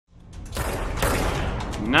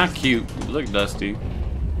Not cute. You look dusty.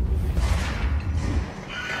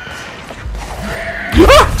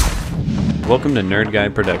 Welcome to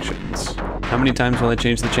NerdGuyProductions. How many times will I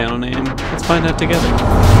change the channel name? Let's find out together.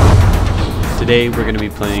 Today we're going to be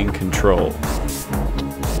playing Control.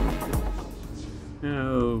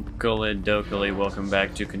 Oh, Dokily, welcome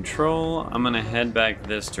back to Control. I'm going to head back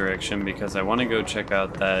this direction because I want to go check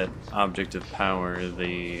out that object of power,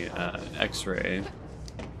 the X-ray.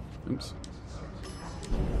 Oops.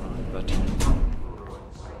 Wrong button.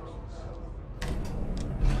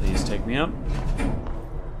 Please take me up.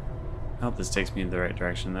 I hope this takes me in the right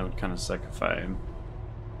direction. That would kind of suck if I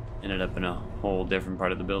ended up in a whole different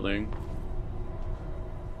part of the building.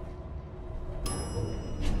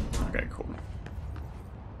 Okay, cool.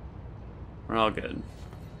 We're all good.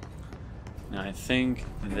 Now I think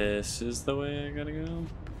this is the way I gotta go.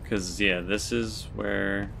 Because, yeah, this is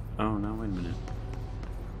where... Oh, no, wait a minute.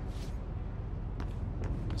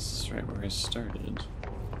 This is right where I started.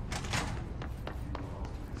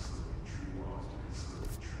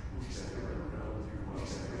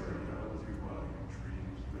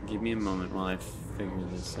 Give me a moment while I figure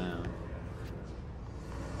this out.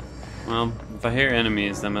 Well, if I hear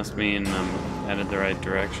enemies, that must mean I'm headed the right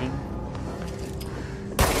direction.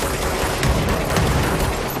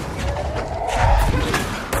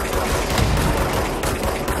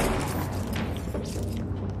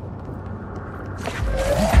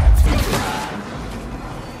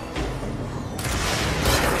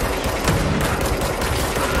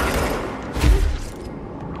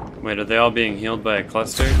 Wait, are they all being healed by a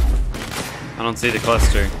cluster? I don't see the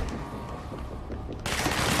cluster.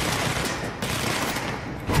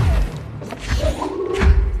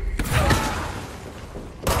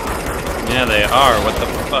 Yeah, they are. What the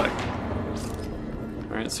fuck?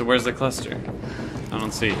 Alright, so where's the cluster? I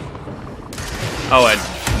don't see. Oh,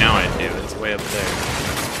 now I do. It's way up there.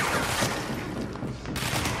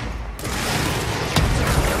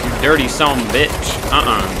 You dirty son of a bitch.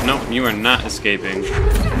 Nope, you are not escaping.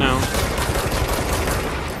 No.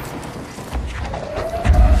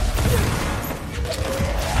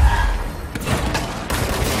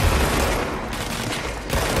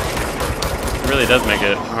 It really does make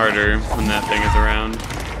it harder when that thing is around.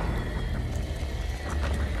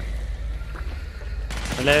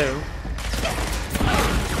 Hello?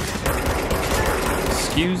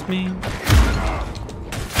 Excuse me?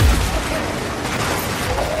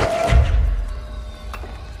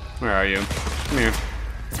 Where are you? Come here.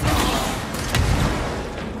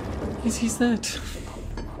 He's that.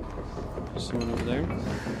 There's someone over there.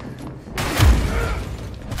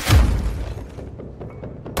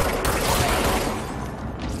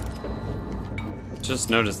 Just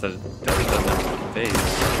noticed that it doesn't have a face. I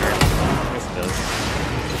guess it does.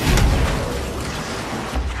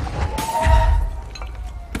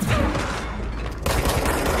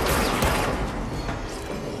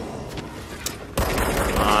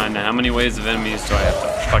 How many waves of enemies do I have to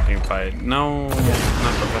fucking fight? No, not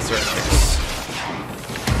Professor X.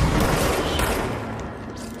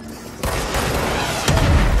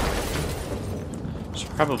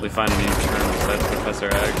 Should probably find a new term besides Professor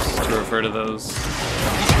X to refer to those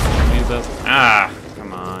enemies as. Ah,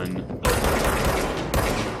 come on.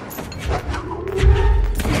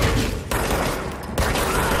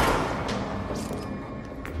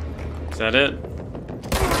 Is that it?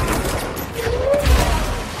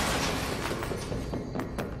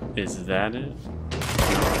 Is that it?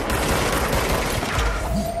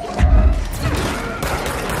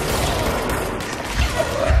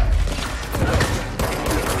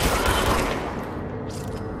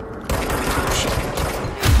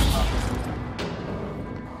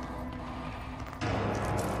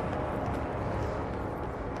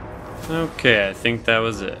 Okay, I think that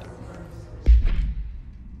was it.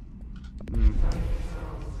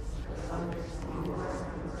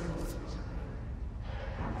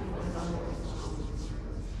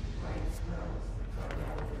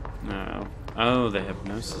 Oh, the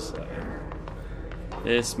hypnosis lab.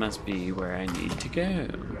 This must be where I need to go.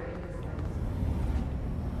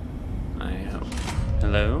 I hope.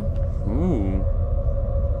 Hello? Ooh.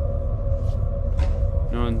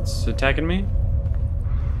 No one's attacking me?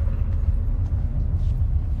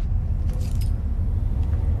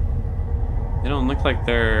 They don't look like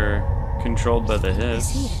they're controlled by the hiss.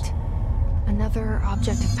 I see it. Another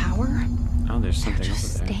object of power? Oh, there's something over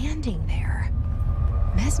just there. Standing there.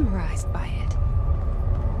 Mesmerized by it.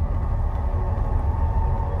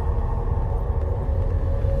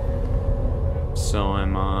 So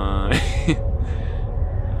am I.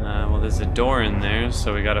 Well, there's a door in there,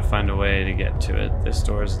 so we gotta find a way to get to it. This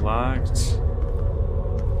door is locked.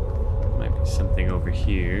 Might Something over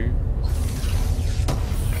here.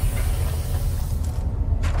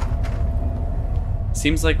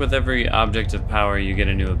 Seems like with every object of power you get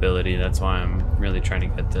a new ability. That's why I'm really trying to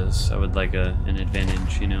get this. I would like an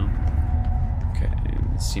advantage, you know. Okay,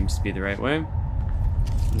 this seems to be the right way.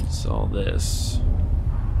 What's all this?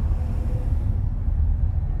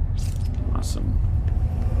 Awesome.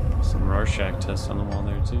 Some Rorschach tests on the wall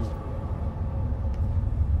there too.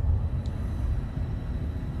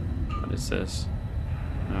 What is this?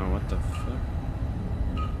 Oh, what the fuck?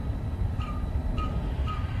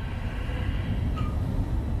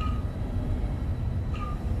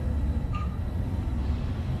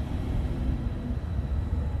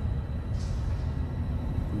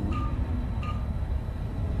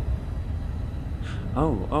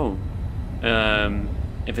 Oh.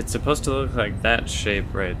 If it's supposed to look like that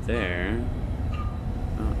shape right there.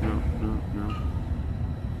 Oh, no.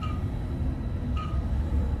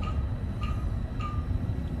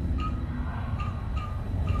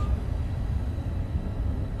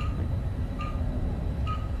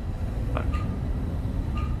 Fuck.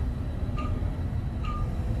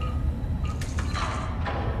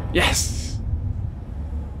 Yes!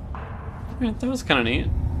 Yeah, that was kind of neat.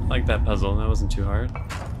 I like that puzzle. That wasn't too hard.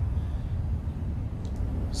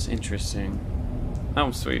 It's interesting.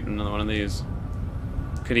 Oh, sweet. Another one of these.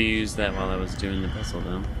 Could have used that while I was doing the puzzle,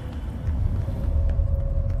 though.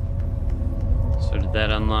 So did that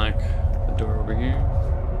unlock the door over here?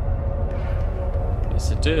 Yes,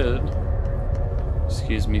 it did.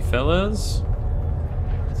 Excuse me, fellas.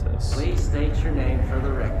 What's this? Please state your name for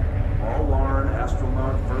the record. Paul Warren,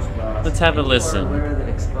 astronaut, first class. Let's have a listen. You are aware that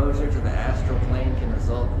exposure to the astral plane can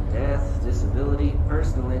result in death, disability,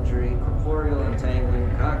 personal injury, corporeal entangling,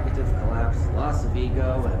 cognitive collapse, loss of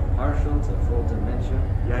ego, and partial to full dementia.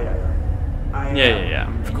 Yeah.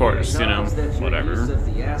 Of course, you know, that your whatever. use of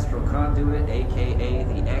the astral conduit, aka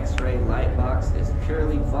the X-ray light box, is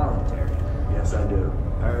purely voluntary. Yes, I do.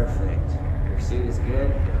 Perfect. Your suit is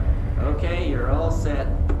good? Okay, you're all set.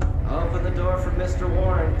 Open the door for Mr.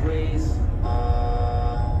 Warren, please.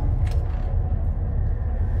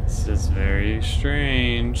 This is very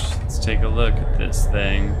strange. Let's take a look at this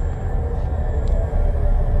thing.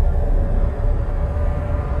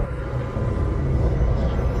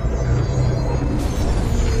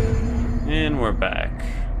 And we're back.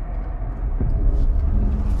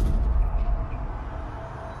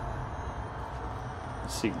 I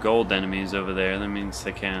see gold enemies over there. That means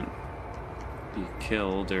they can't be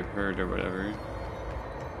killed or hurt or whatever.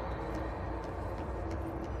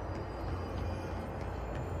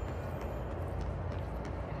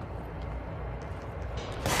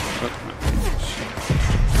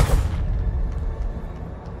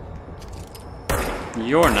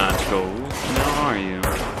 You're not gold, now are you?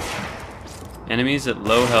 Enemies at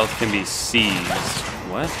low health can be seized.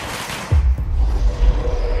 What?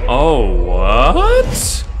 Oh,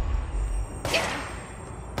 what?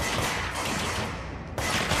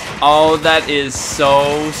 Oh, that is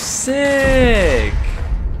so sick!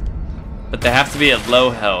 But they have to be at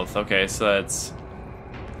low health. Okay, so that's...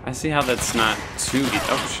 I see how that's not too easy.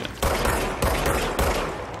 Oh, shit.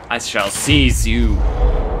 I shall seize you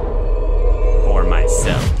for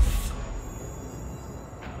myself.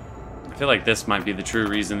 I feel like this might be the true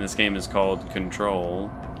reason this game is called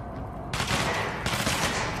Control.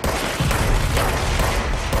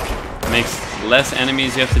 Makes less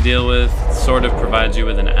enemies you have to deal with, sort of provides you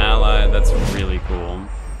with an ally. That's really cool.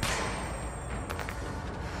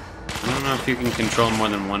 I don't know if you can control more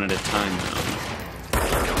than one at a time, though.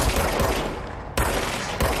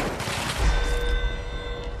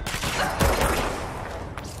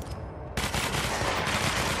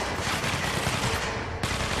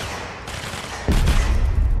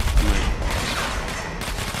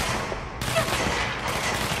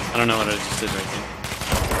 I don't know what I just did right there.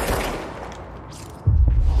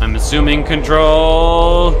 I'm assuming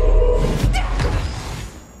control.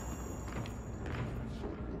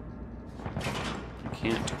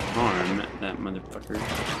 Can't harm that motherfucker.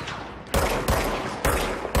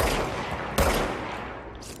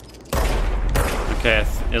 Okay,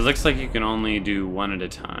 it looks like you can only do one at a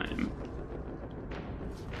time.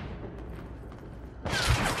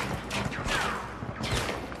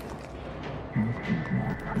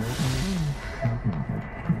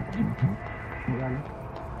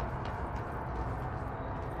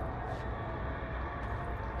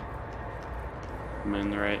 Am I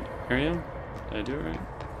in the right area? Did I do it right?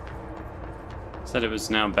 Said it was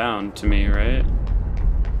now bound to me, right?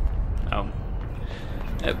 Oh.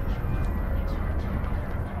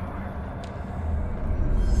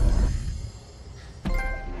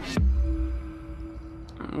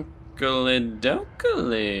 Oakley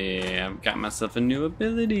dokley. I've got myself a new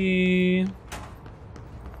ability.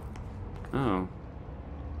 Oh.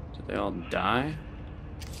 Did they all die?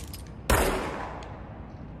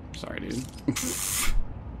 Sorry, dude.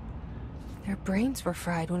 Their brains were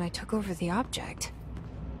fried when I took over the object.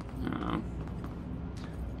 Oh.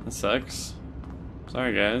 That sucks.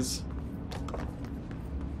 Sorry, guys.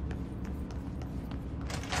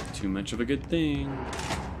 Too much of a good thing.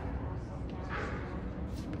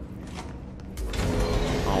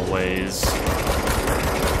 Always.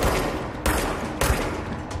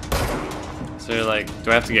 So you're like,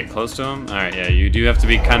 do I have to get close to him? Alright, yeah, you do have to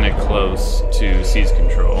be kind of close to seize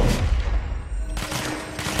control.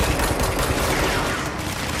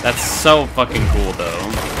 That's so fucking cool,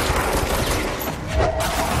 though.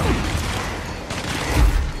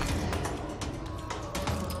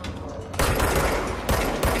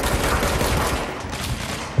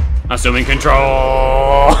 Assuming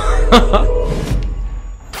control!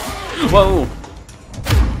 Whoa!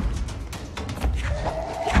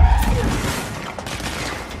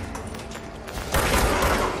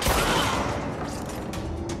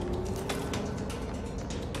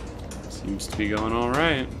 Seems to be going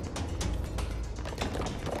alright.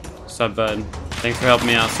 What's up, bud? Thanks for helping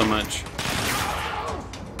me out so much.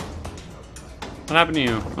 What happened to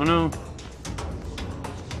you? Oh no.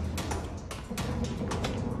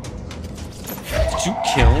 Did you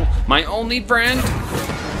kill my only friend?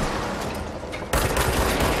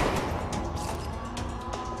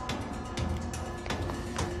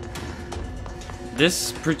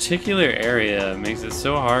 This particular area makes it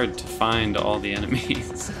so hard to find all the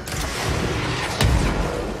enemies.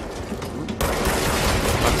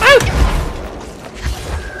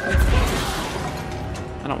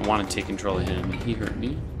 I don't want to take control of him. He hurt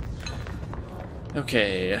me.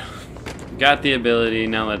 Okay. Got the ability.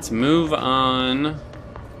 Now let's move on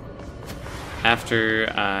after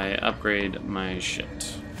I upgrade my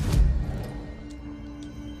shit.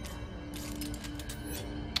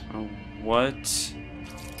 Oh, what?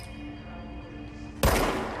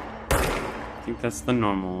 I think that's the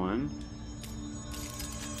normal one.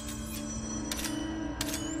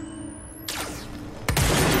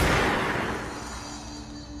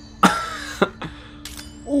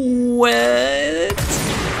 What?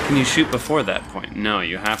 Can you shoot before that point? No,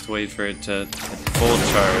 you have to wait for it to hit full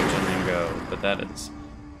charge and then go. But that is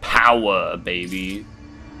power, baby.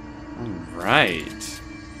 Alright.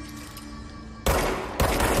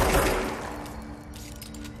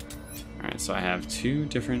 Alright, so I have 2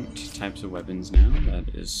 different types of weapons now.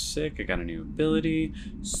 That is sick. I got a new ability.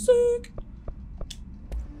 Sick!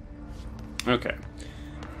 Okay.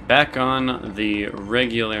 Back on the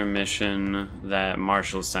regular mission that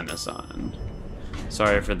Marshall sent us on.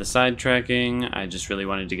 Sorry for the sidetracking. I just really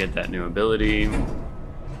wanted to get that new ability.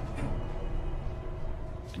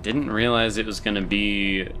 I didn't realize it was going to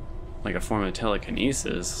be like a form of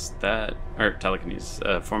telekinesis. Or telekinesis,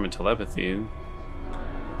 form of telepathy.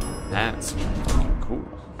 That's cool.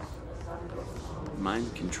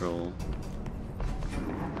 Mind control.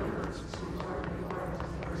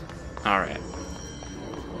 Alright.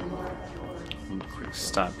 Quick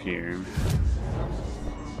stop here.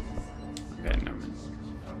 Okay, never mind.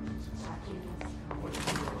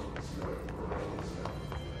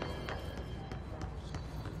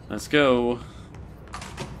 Let's go.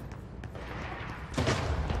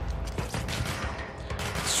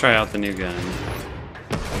 Let's try out the new gun.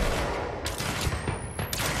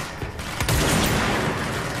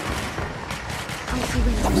 I see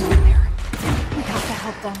Rangers over there. We have to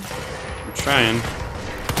help them. We're trying.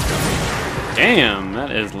 Damn,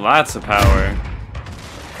 that is lots of power.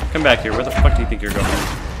 Come back here. Where the fuck do you think you're going?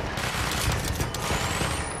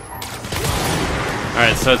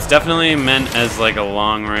 Alright, so it's definitely meant as like a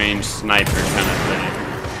long-range sniper kind of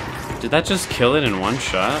thing. Did that just kill it in one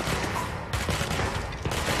shot?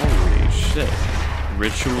 Holy shit.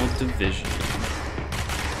 Ritual division.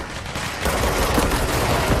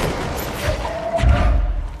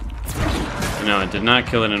 No, it did not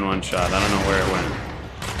kill it in one shot. I don't know where it went.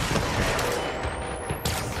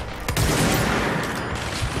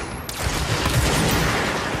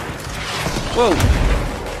 Whoa!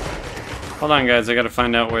 Hold on, guys. I gotta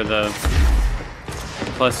find out where the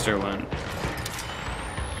cluster went.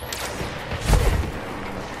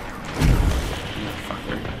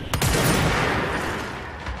 Motherfucker.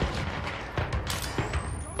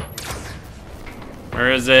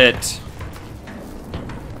 Where is it?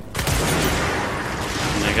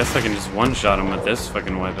 I guess I can just one-shot him with this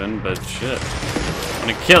fucking weapon, but shit. I'm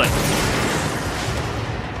gonna kill it!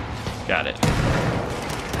 Got it.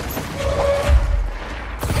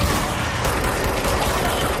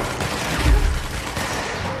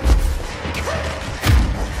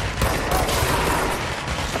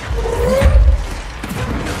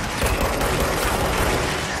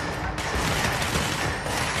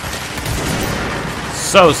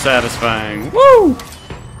 So satisfying. Woo!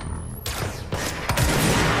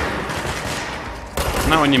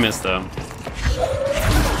 Not when you miss, though.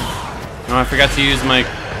 Oh, I forgot to use my...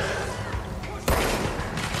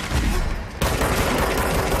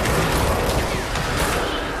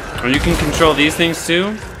 Oh, you can control these things,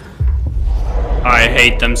 too? I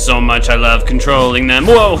hate them so much, I love controlling them.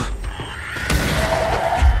 Whoa!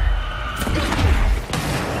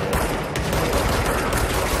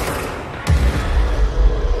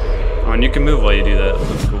 Oh, and you can move while you do that.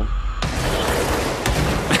 That's cool.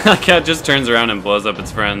 The cat just turns around and blows up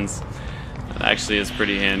its friends. That actually is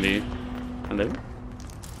pretty handy. Hello?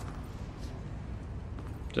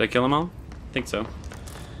 Did I kill them all? I think so.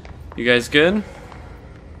 You guys good?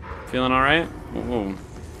 Feeling alright? Whoa.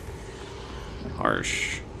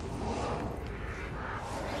 Harsh.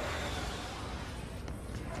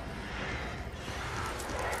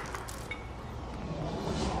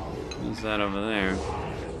 What's that over there?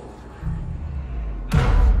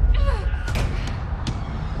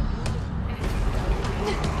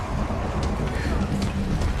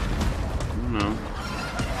 No.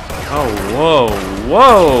 Oh, whoa,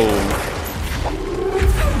 whoa!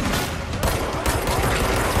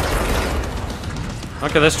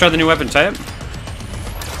 Okay, let's try the new weapon type.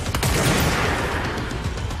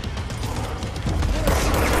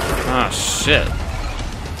 Ah, shit.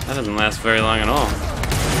 That doesn't last very long at all.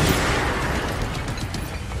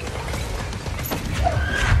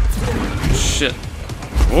 Shit.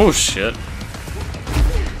 Oh, shit.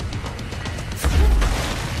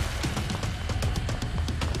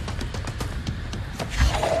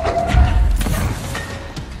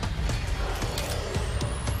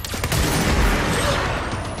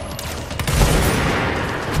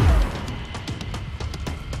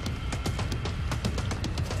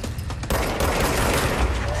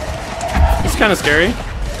 Kind of scary. I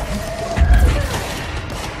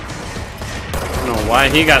don't know why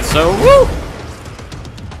he got so woo.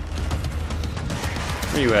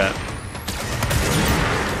 Where you at?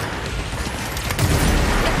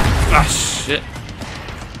 Ah, shit.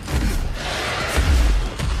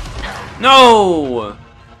 No!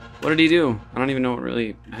 What did he do? I don't even know what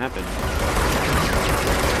really happened.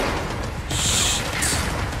 Shit.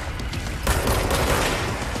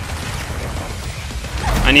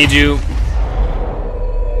 I need you.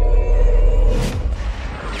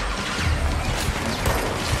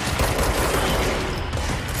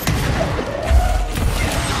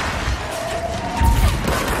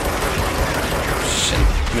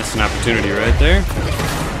 Missed an opportunity right there.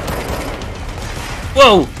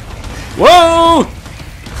 Whoa! Whoa!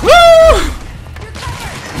 Woo!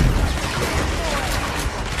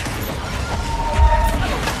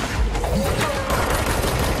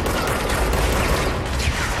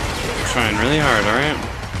 I'm trying really hard, alright?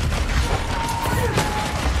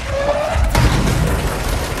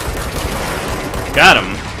 Got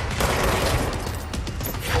him!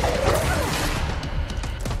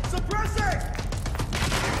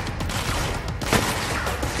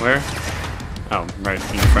 Where? Oh, right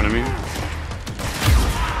in front of me.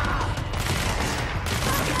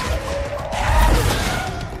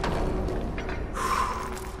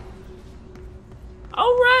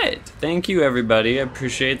 Alright! Thank you, everybody. I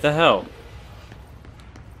appreciate the help.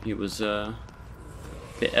 It was a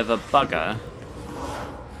bit of a bugger.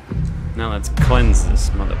 Now let's cleanse this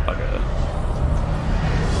motherfucker.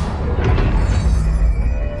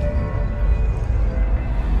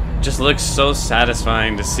 Just looks so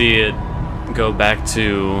satisfying to see it go back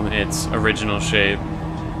to its original shape.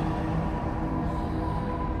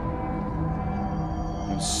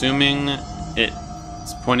 I'm assuming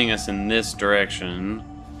it's pointing us in this direction,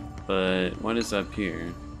 but what is up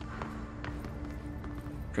here?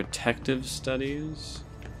 Protective studies?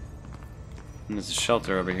 And there's a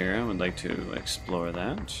shelter over here. I would like to explore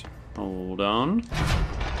that. Hold on.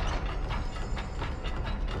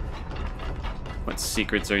 What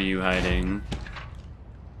secrets are you hiding?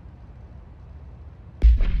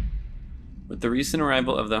 With the recent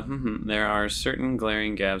arrival of the there are certain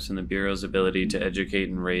glaring gaps in the Bureau's ability to educate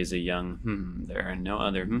and raise a young There are no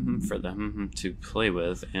other for the to play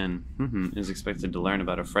with, and is expected to learn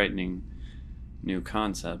about a frightening new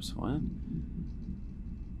concepts. What?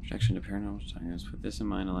 Projection to paranormal science. With this in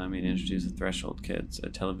mind, allow me to introduce the Threshold Kids, a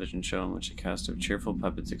television show in which a cast of cheerful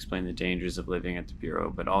puppets explain the dangers of living at the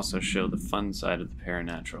Bureau, but also show the fun side of the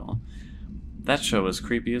paranatural. That show was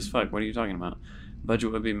creepy as fuck. What are you talking about?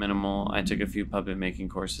 Budget would be minimal. I took a few puppet making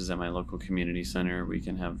courses at my local community center. We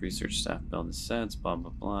can have research staff build the sets, blah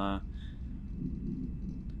blah blah.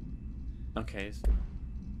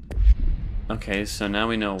 Okay, so now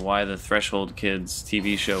we know why the Threshold Kids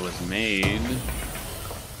TV show was made.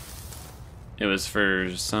 it was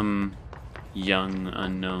for some young,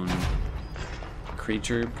 unknown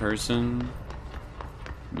creature, person.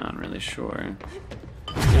 Not really sure.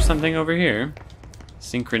 There's something over here.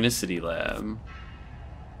 Synchronicity lab.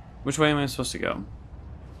 Which way am I supposed to go?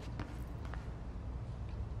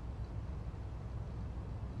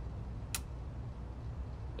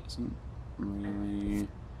 Doesn't really...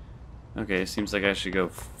 Okay, seems like I should go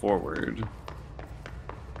forward.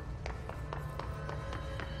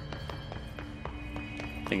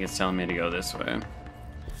 I think it's telling me to go this way.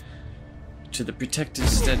 To the protective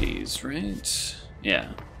studies, right?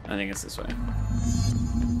 Yeah, I think it's this way.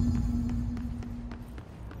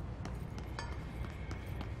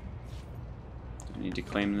 I need to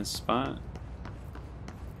claim this spot.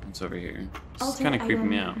 What's over here? This is kind of creeping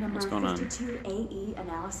me out. What's going on? 52AE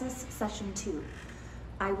analysis, session 2.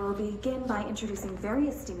 I will begin by introducing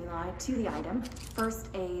various stimuli to the item. First,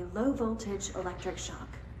 a low voltage electric shock.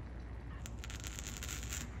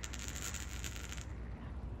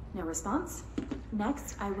 No response.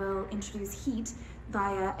 Next, I will introduce heat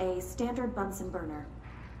via a standard Bunsen burner.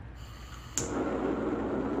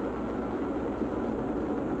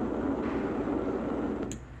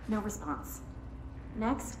 No response.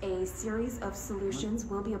 Next, a series of solutions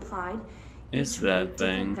will be applied. Is each that with a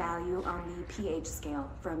different thing? value on the pH scale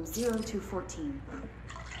from 0 to 14.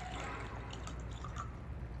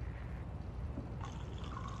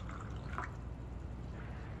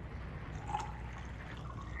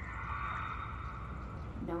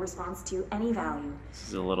 No response to any value. This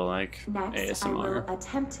is a little like Next, I will ASMR.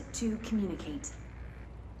 attempt to communicate.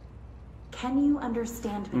 Can you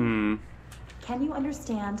understand me? Can you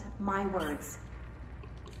understand my words?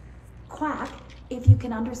 Quack if you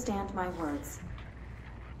can understand my words.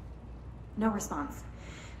 No response.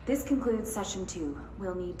 This concludes session 2.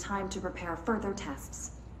 We'll need time to prepare further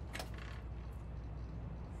tests.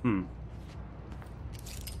 I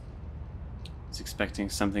was expecting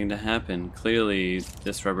something to happen. Clearly,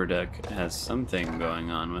 this rubber duck has something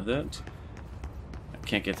going on with it. I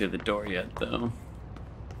can't get through the door yet, though.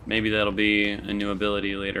 Maybe that'll be a new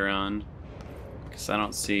ability later on. Because I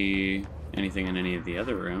don't see anything in any of the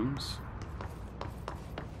other rooms.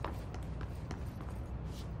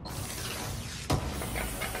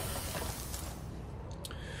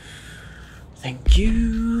 Thank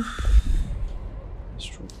you.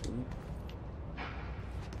 Astral flute.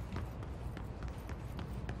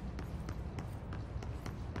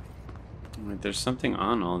 Wait, there's something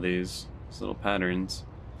on all these little patterns.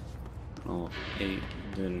 Oh, 8.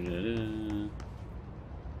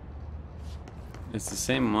 It's the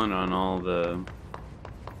same one on all the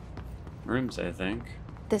rooms, I think.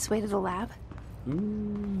 This way to the lab?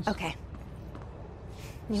 Ooh, Okay.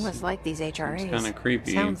 You must like these HRAs. kind of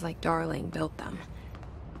creepy. Sounds like Darling built them.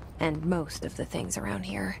 And most of the things around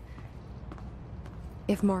here.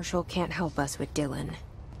 If Marshall can't help us with Dylan,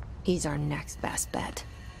 he's our next best bet.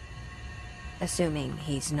 Assuming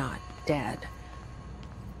he's not dead.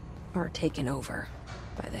 Or taken over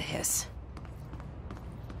by the hiss.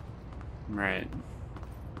 Right.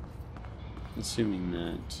 Assuming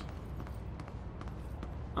that.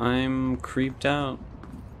 I'm creeped out,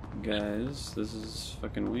 guys. This is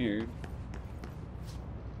fucking weird.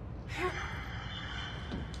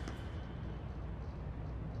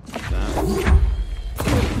 That.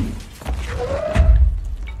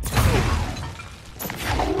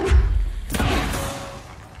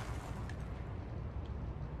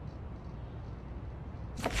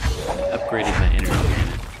 Upgraded my energy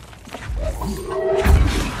unit.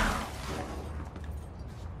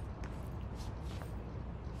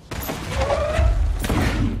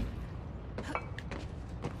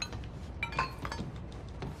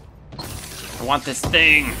 I want this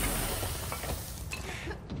thing!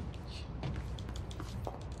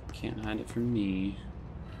 Can't hide it from me.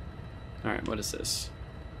 Alright, what is this?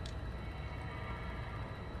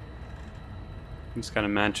 Just gotta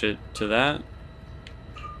match it to that.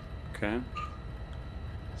 Okay.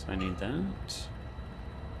 So I need that.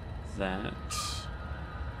 That.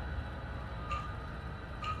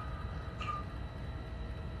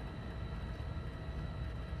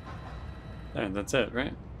 There, that's it,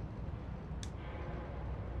 right?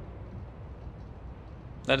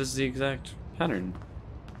 That is the exact pattern.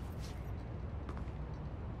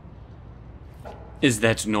 Is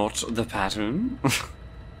that not the pattern?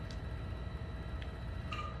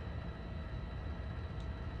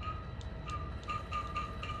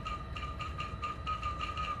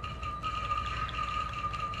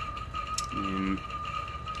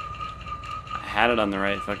 I had it on the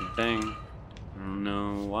right fucking thing. I don't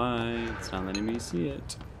know why it's not letting me see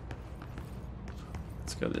it.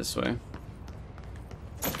 Let's go this way.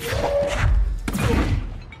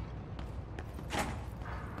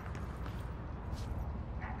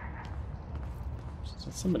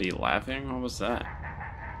 Somebody laughing? What was that?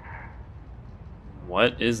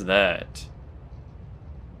 What is that?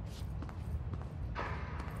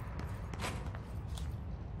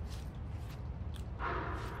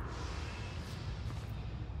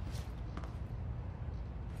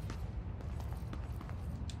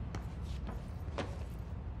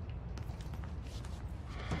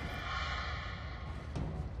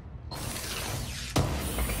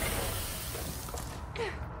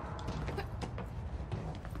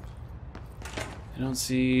 I don't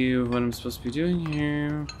see what I'm supposed to be doing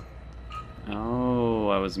here. Oh,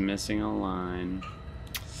 I was missing a line.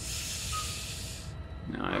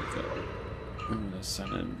 Now I have to... Oh, that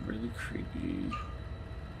sounded really creepy.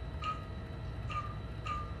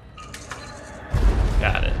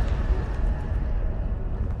 Got it.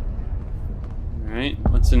 Alright,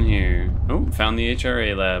 what's in here? Oh, found the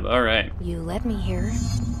HRA lab. Alright. You led me here.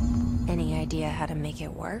 Any idea how to make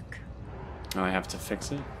it work? Oh, I have to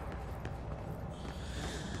fix it?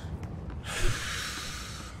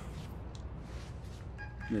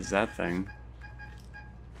 What is that thing?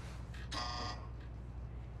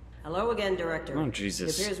 Hello again, Director. Oh,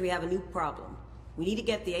 Jesus. It appears we have a new problem. We need to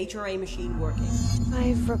get the HRA machine working.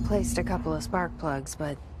 I've replaced a couple of spark plugs,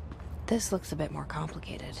 but this looks a bit more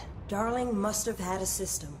complicated. Darling must have had a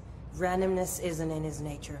system. Randomness isn't in his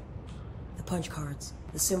nature. The punch cards,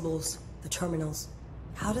 the symbols, the terminals.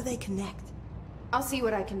 How do they connect? I'll see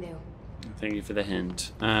what I can do. Thank you for the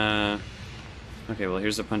hint. Okay, well,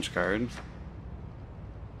 here's a punch card.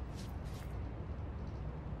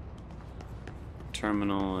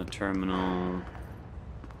 A terminal,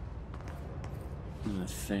 and a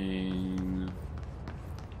thing.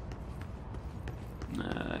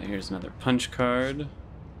 Here's another punch card.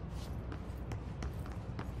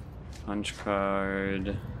 Punch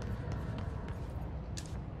card.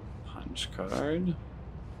 Punch card.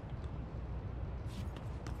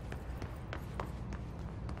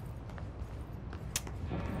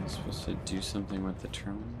 Am I supposed to do something with the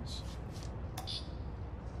terminals?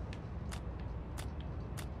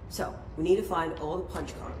 So, we need to find all the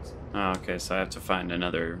punch cards. Oh, okay, so I have to find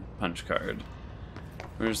another punch card.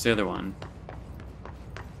 Where's the other one?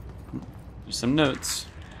 There's some notes.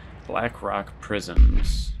 Black Rock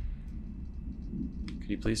Prisms. Could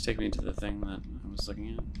you please take me to the thing that I was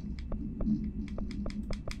looking at?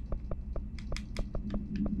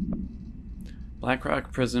 Black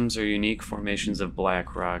rock prisms are unique formations of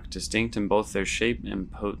black rock, distinct in both their shape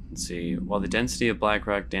and potency. While the density of black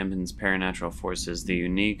rock dampens paranatural forces, the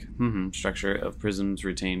unique structure of prisms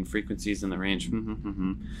retain frequencies in the range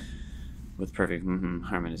with perfect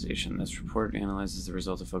harmonization. This report analyzes the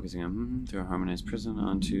result of focusing on through a harmonized prism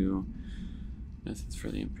onto methods for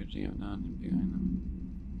the imprinting of non-behind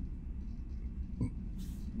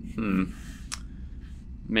them.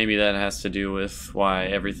 Maybe that has to do with why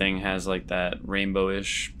everything has like that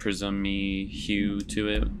rainbowish prism-y hue to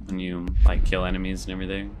it when you like kill enemies and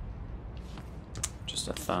everything. Just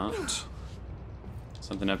a thought.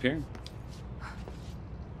 Something up here?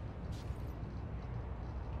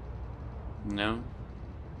 No?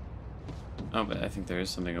 Oh, but I think there is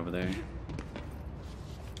something over there.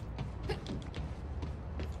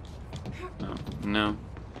 Oh, no.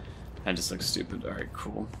 I just look stupid. Alright,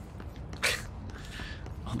 cool.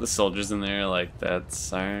 All the soldiers in there are like,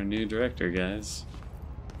 that's our new director, guys.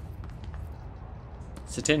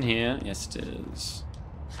 Is it in here? Yes, it is.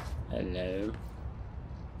 Hello.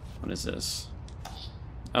 What is this?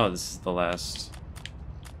 Oh, this is the last.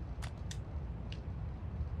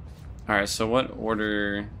 Alright, so what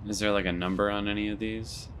order? Is there like a number on any of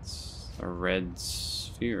these? It's a red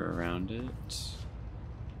sphere around it.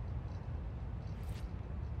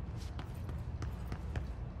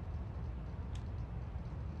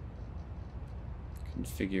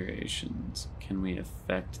 Configurations. Can we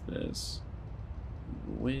affect this?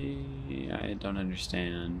 I don't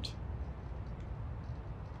understand.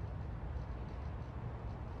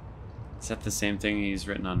 Is that the same thing he's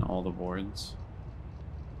written on all the boards?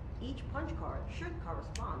 Each punch card should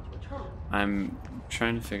correspond to a terminal. I'm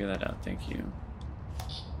trying to figure that out, thank you.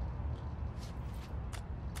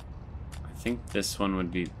 I think this one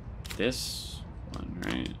would be this one,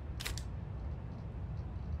 right?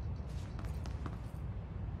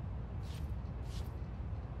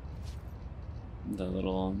 The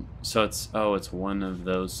little, so it's, oh, it's one of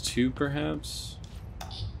those two perhaps?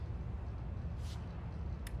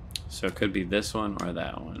 So it could be this one or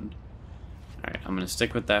that one. Alright, I'm gonna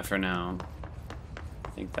stick with that for now. I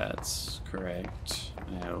think that's correct,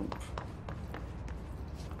 I hope.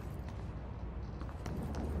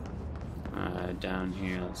 Down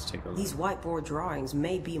here, let's take a look. These whiteboard drawings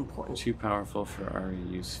may be important. Too powerful for our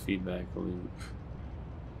use feedback loop.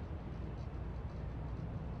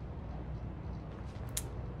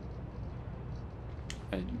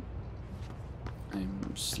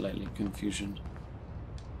 I'm slightly confusion.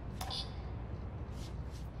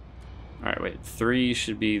 Alright, wait. 3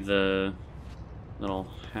 should be the little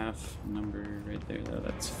half number right there, though.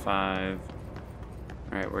 That's 5.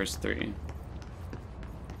 Alright, where's 3?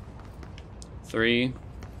 3.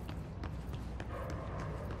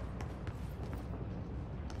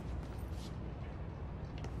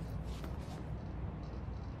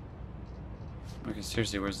 Okay,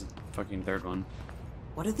 seriously, where's the fucking third one?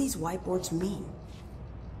 What do these whiteboards mean?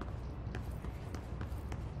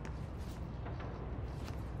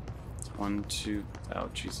 It's 1, 2. Oh,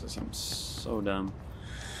 Jesus, I'm so dumb.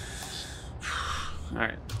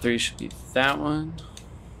 Alright, 3 should be that one.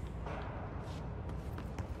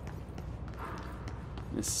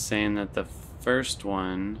 It's saying that the first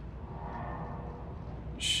one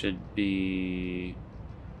should be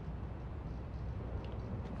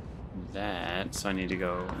that, so I need to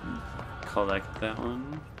go collect that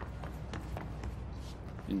one.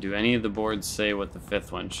 And do any of the boards say what the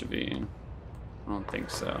 5th one should be? I don't think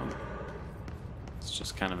so. It's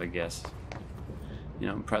just kind of a guess. You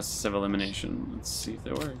know, process of elimination. Let's see if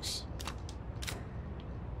it works.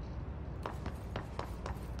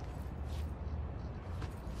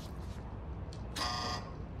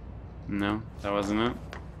 No, that wasn't it.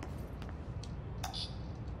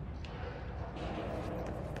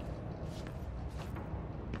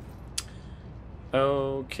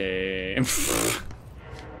 Okay.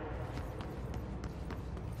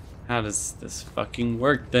 How does this fucking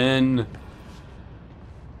work then?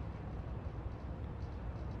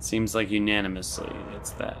 Seems like unanimously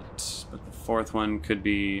it's that. But the 4th one could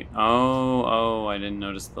be... Oh, I didn't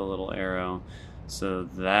notice the little arrow. So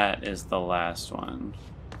that is the last one.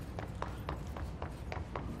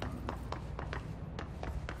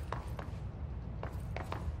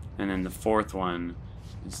 And then the 4th one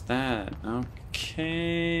is that. Okay.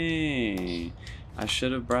 I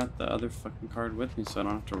should have brought the other fucking card with me so I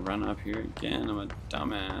don't have to run up here again. I'm a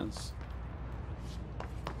dumbass.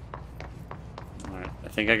 Alright, I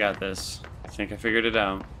think I got this. I think I figured it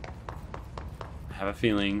out. I have a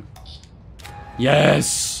feeling.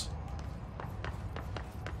 Yes!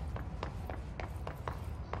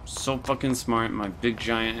 So fucking smart, my big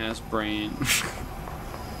giant ass brain.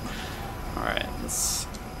 Alright, let's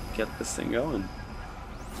get this thing going.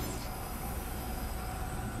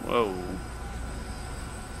 Whoa.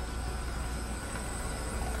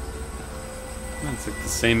 That's like the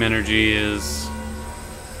same energy as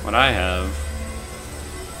what I have.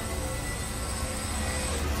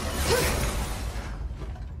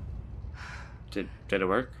 Did it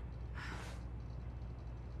work?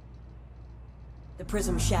 The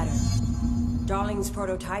prism shattered. Darling's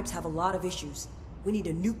prototypes have a lot of issues. We need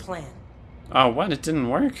a new plan. Oh, what? It didn't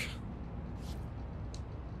work?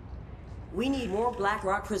 We need more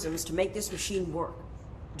Blackrock prisms to make this machine work.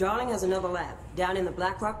 Darling has another lab, down in the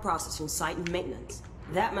Blackrock processing site in maintenance.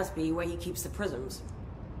 That must be where he keeps the prisms.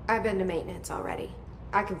 I've been to maintenance already.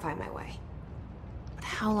 I can find my way. But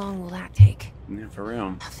how long will that take? Yeah, for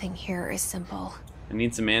real. Nothing here is simple. I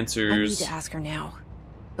need some I need answers. to ask her now,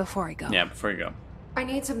 before I go. Yeah, before you go. I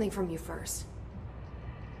need something from you first.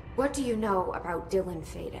 What do you know about Dylan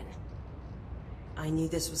Faden? I knew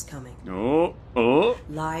this was coming. Oh.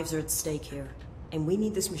 Lives are at stake here, and we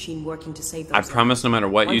need this machine working to save those I promise no matter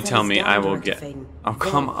what Once you that tell is me, done, I will Director get... Faden, Oh,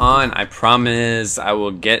 come then- on. I promise I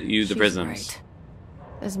will get you the She's prisms. right.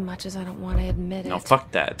 As much as I don't want to admit No, it.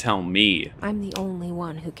 fuck that. Tell me. I'm the only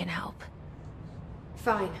one who can help.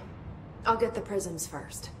 Fine. I'll get the prisms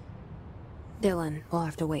first. Dylan will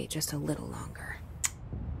have to wait just a little longer.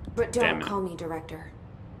 But Damn don't it. call me Director.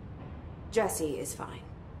 Jesse is fine.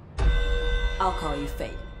 I'll call you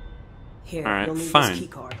Faden. Here, Alright, you'll need fine. this key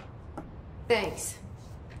card. Thanks.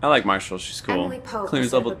 I like Marshall. She's cool. Emily Pope Clears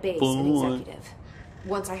is head of level a base 4. and executive.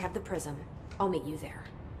 Once I have the prism, I'll meet you there.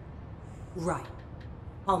 Right.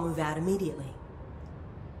 I'll move out immediately.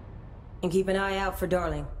 And keep an eye out for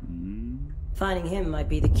Darling. Finding him might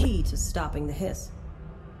be the key to stopping the hiss.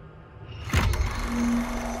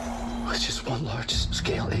 It's just one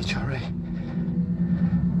large-scale HRA.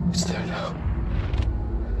 It's there now.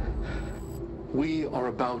 We are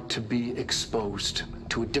about to be exposed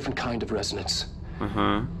to a different kind of resonance.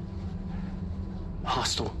 Uh-huh.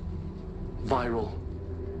 Hostile, viral,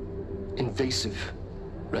 invasive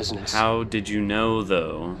resonance. How did you know,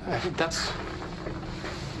 though? That's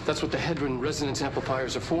what the Hedron resonance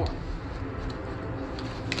amplifiers are for.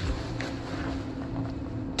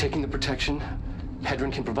 Taking the protection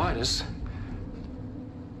Hedron can provide us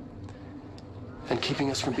and keeping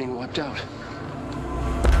us from being wiped out.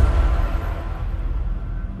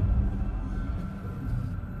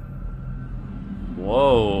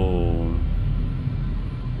 Whoa.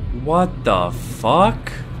 What the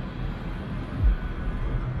fuck?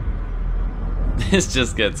 This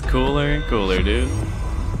just gets cooler and cooler, dude.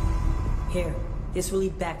 Here, this will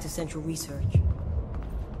lead back to Central Research.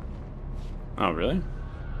 Oh, really?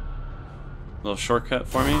 Little shortcut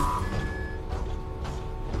for me?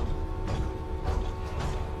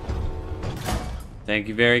 Thank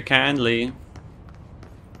you very kindly.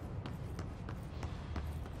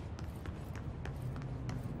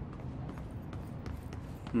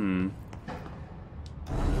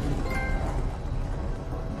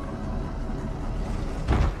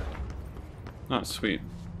 Oh, sweet.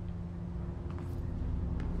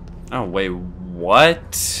 Oh, wait,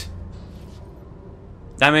 what?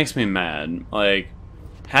 That makes me mad. Like,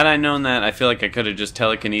 had I known that, I feel like I could have just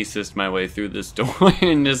telekinesis my way through this door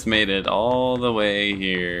and just made it all the way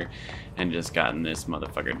here and just gotten this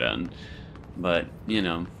motherfucker done. But, you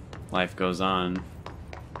know, life goes on.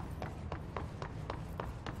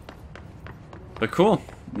 But cool.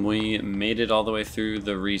 We made it all the way through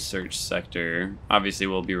the research sector. Obviously,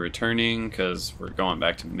 we'll be returning because we're going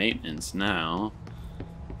back to maintenance now.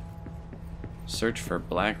 Search for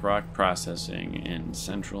black rock processing in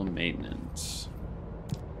central maintenance.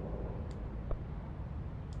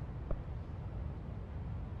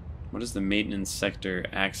 What is the maintenance sector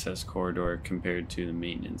access corridor compared to the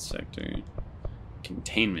maintenance sector?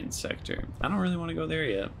 Containment sector. I don't really want to go there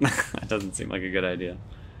yet. That doesn't seem like a good idea.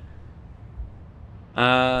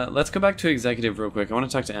 Let's go back to executive real quick. I want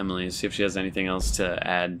to talk to Emily, see if she has anything else to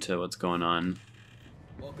add to what's going on.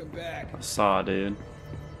 Welcome back. I saw, dude.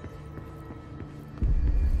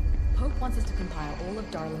 Pope wants us to compile all of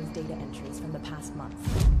Darling's data entries from the past month.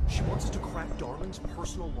 She wants us to crack Darling's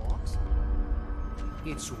personal logs?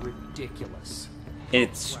 It's ridiculous.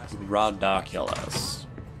 It's ridiculous.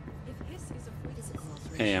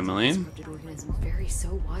 Hey, Emily. Scripted organisms vary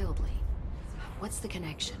so wildly. What's the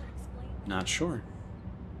connection? Not sure.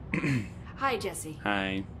 Hi, Jesse.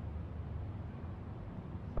 Hi.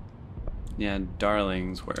 Yeah,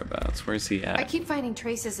 Darling's whereabouts. Where's he at? I keep finding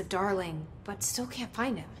traces of Darling, but still can't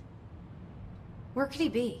find him. Where could he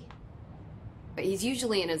be? He's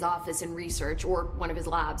usually in his office in research or one of his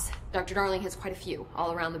labs. Dr. Darling has quite a few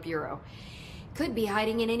all around the Bureau. Could be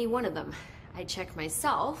hiding in any one of them. I check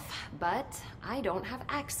myself, but I don't have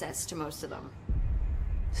access to most of them.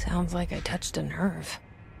 Sounds like I touched a nerve.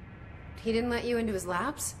 He didn't let you into his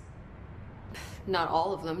labs? Not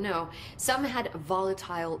all of them, no. Some had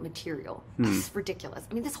volatile material. It's ridiculous.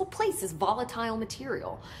 I mean, this whole place is volatile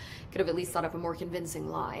material. Could have at least thought of a more convincing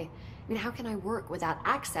lie. I mean, how can I work without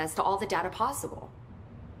access to all the data possible?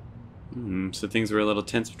 So things were a little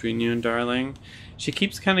tense between you and Darling. She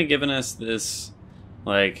keeps kind of giving us this,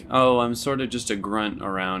 like, oh, I'm sort of just a grunt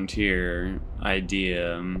around here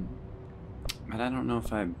idea. But I don't know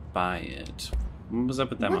if I buy it. What was up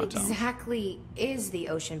with that What motel? exactly is the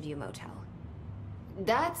Ocean View Motel?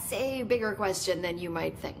 That's a bigger question than you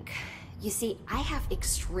might think. You see, I have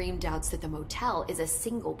extreme doubts that the motel is a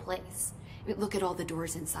single place. I mean, look at all the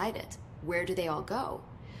doors inside it. Where do they all go?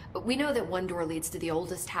 We know that one door leads to the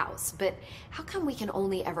oldest house, but how come we can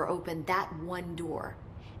only ever open that one door?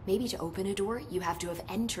 Maybe to open a door, you have to have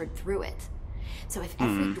entered through it. So if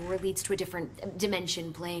every door leads to a different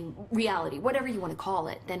dimension, plane, reality, whatever you want to call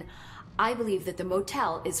it, then I believe that the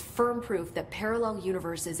motel is firm proof that parallel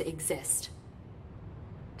universes exist.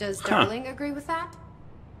 Does Darling agree with that?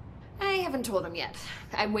 I haven't told him yet.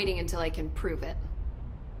 I'm waiting until I can prove it.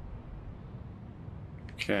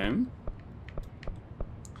 Okay.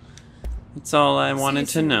 That's all I wanted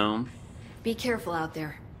to know. Be careful out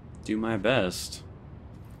there. Do my best.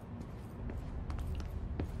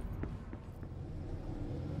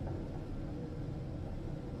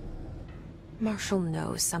 Marshall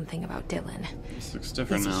knows something about Dylan. This looks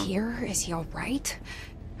different Is now. he here? Is he all right?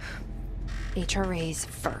 HRAs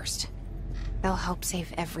first. They'll help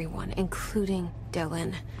save everyone, including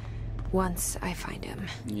Dylan, once I find him.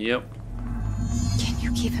 Yep. Can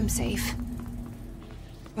you keep him safe?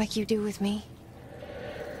 Like you do with me?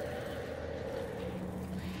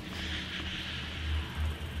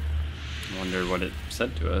 I wonder what it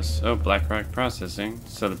said to us. Oh, Black Rock Processing.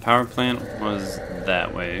 So the power plant was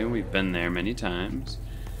that way. We've been there many times.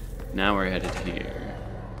 Now we're headed here.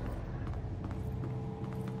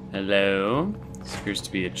 Hello? This appears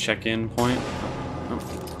to be a check-in point. Oh.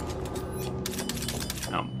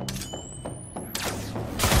 Oh.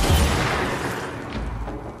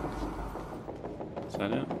 Is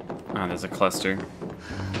that it? Ah, there's a cluster.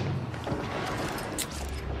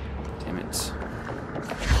 Damn it.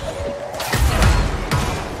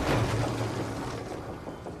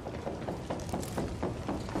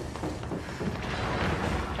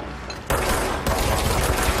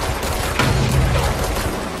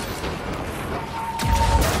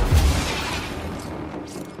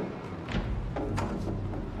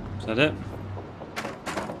 that it?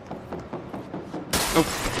 Oh,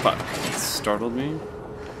 fuck. It startled me.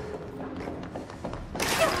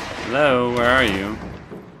 Hello, where are you?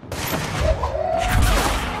 I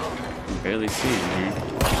can barely see you here.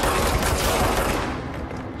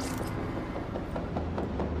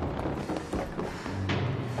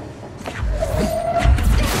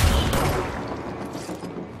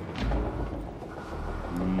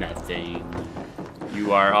 Nothing.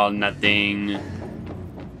 You are all nothing.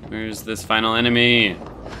 Where's this final enemy?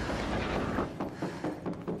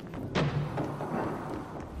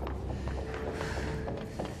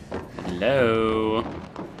 Hello?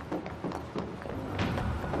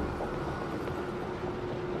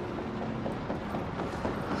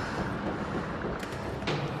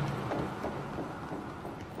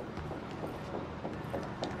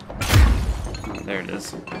 Oh, there it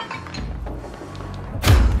is.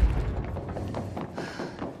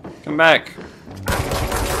 Come back.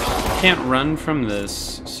 Can't run from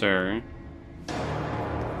this, sir.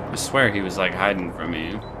 I swear he was like hiding from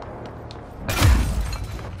me.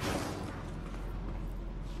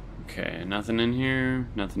 Okay, nothing in here,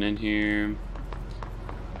 nothing in here.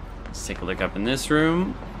 Let's take a look up in this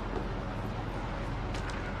room.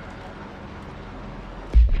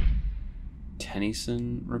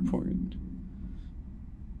 Tennyson report.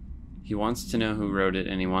 He wants to know who wrote it,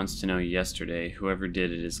 and he wants to know yesterday. Whoever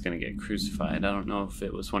did it is going to get crucified. I don't know if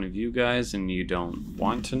it was one of you guys and you don't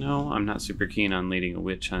want to know. I'm not super keen on leading a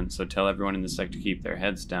witch hunt, so tell everyone in the sector to keep their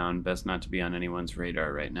heads down. Best not to be on anyone's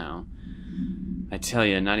radar right now. I tell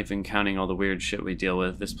you, not even counting all the weird shit we deal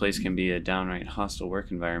with, this place can be a downright hostile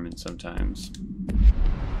work environment sometimes.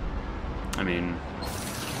 I mean,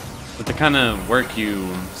 with the kind of work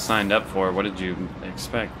you signed up for, what did you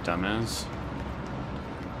expect, dumbass?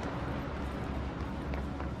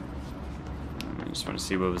 I just want to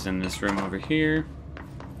see what was in this room over here.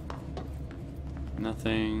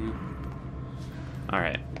 Nothing.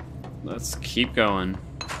 Alright, let's keep going.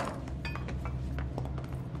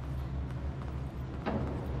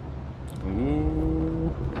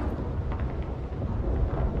 Ooh.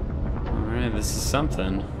 Alright, this is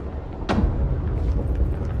something.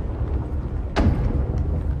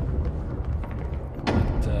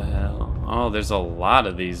 What the hell? Oh, there's a lot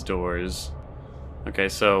of these doors. Okay,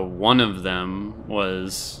 so one of them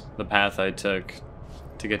was the path I took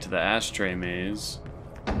to get to the ashtray maze.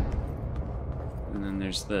 And then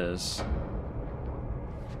there's this.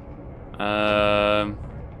 I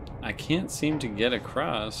can't seem to get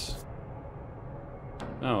across.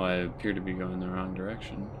 Oh, I appear to be going the wrong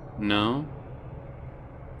direction. No?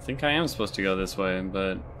 I think I am supposed to go this way,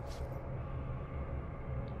 but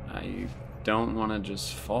I don't want to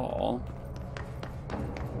just fall.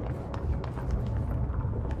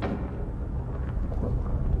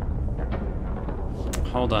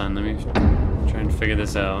 Hold on, let me try and figure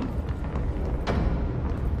this out.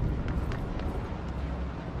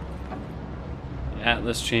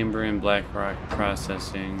 Atlas Chamber and Blackrock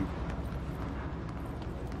Processing.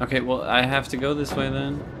 Okay, well, I have to go this way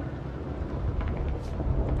then.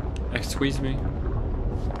 Squeeze me.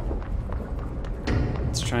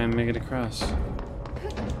 Let's try and make it across.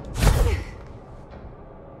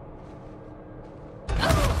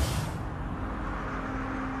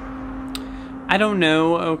 I don't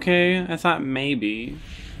know, okay? I thought maybe.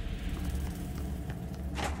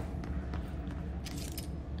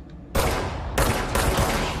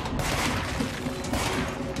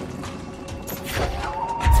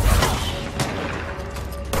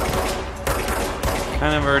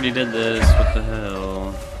 Kind of already did this, what the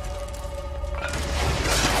hell?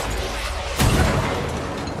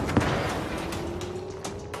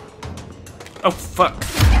 Oh, fuck.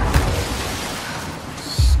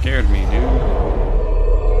 Scared me, dude.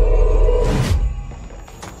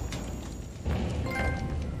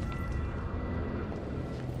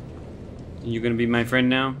 You gonna be my friend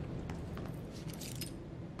now?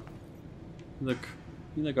 You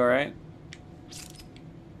look alright.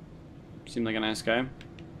 Seem like a nice guy.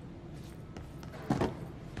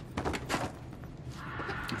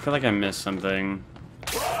 I feel like I missed something.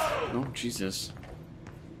 Oh, Jesus.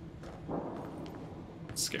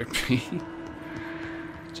 That scared me.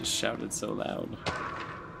 Just shouted so loud.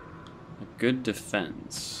 A good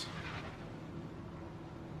defense.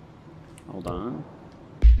 Hold on.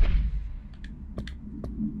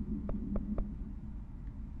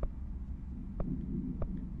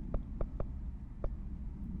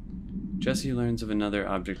 Jesse learns of another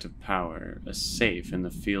object of power, a safe in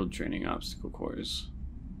the field training obstacle course.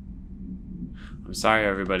 I'm sorry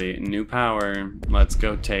everybody, new power, let's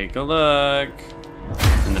go take a look.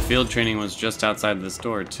 And the field training was just outside this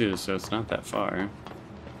door too, so it's not that far.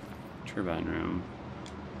 Turbine room.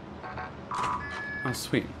 Oh,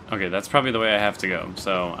 sweet. Okay, that's probably the way I have to go,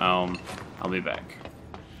 so I'll be back.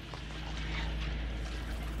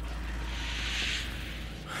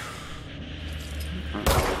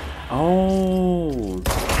 Oh!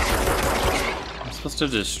 I'm supposed to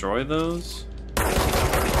destroy those?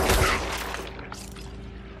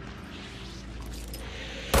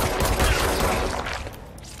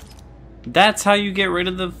 That's how you get rid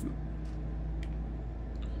of the...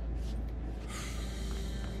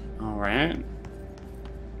 Alright.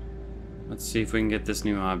 Let's see if we can get this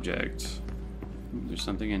new object. There's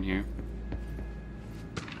something in here.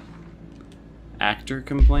 Actor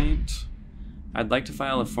complaint? I'd like to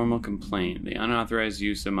file a formal complaint. The unauthorized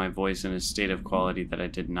use of my voice in a state of quality that I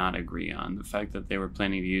did not agree on. The fact that they were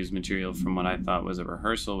planning to use material from what I thought was a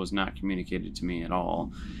rehearsal was not communicated to me at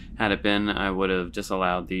all. Had it been, I would have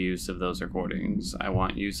disallowed the use of those recordings. I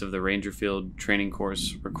want use of the Rangerfield training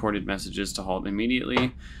course recorded messages to halt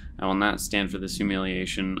immediately. I will not stand for this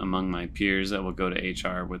humiliation among my peers. I will go to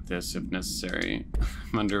HR with this if necessary.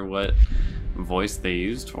 I wonder what voice they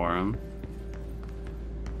used for him.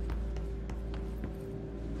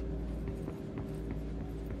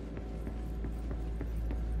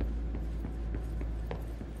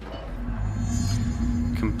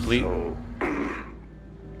 Complete.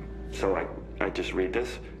 So I just read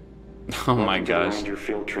this? Oh my gosh. Welcome to the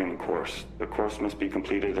Rangerfield training course. The course must be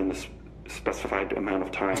completed in the specified amount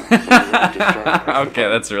of time. Okay,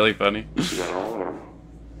 that's really funny. Is that all, or?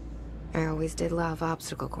 I always did love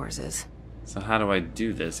obstacle courses. So how do I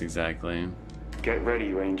do this exactly? Get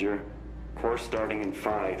ready, Ranger. Course starting in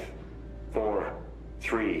 5, 4,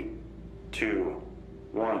 3, 2,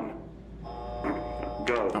 1.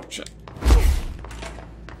 Go. Oh shit.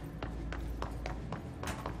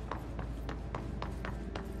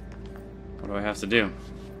 What do I have to do?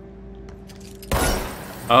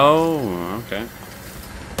 Oh, okay.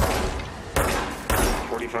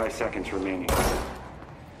 45 seconds remaining.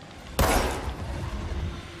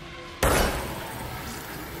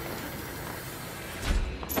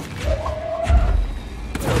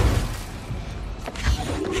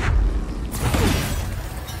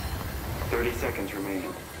 Seconds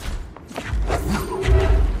remaining.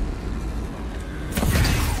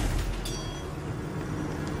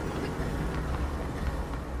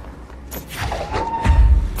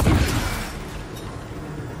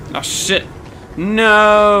 Oh shit!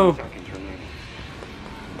 No!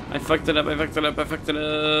 I fucked it up, I fucked it up, I fucked it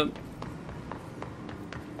up.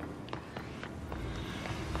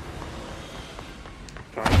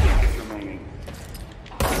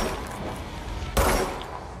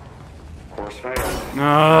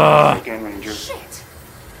 Again, Ranger. Shit.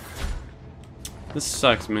 This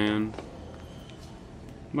sucks, man.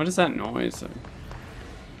 What is that noise? I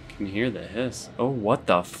can hear the hiss. Oh, what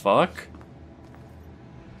the fuck?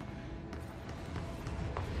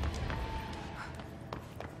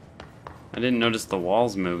 I didn't notice the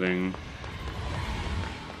walls moving.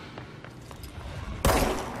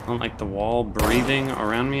 I don't like the wall breathing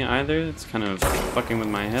around me either. It's kind of fucking with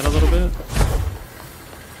my head a little bit.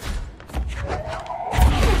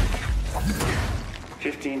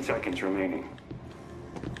 15 seconds remaining.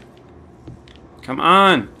 Come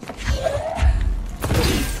on!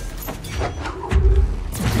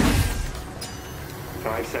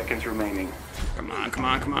 5 seconds remaining. Come on, come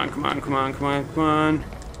on, come on, come on, come on, come on, come on.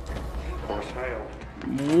 Course failed.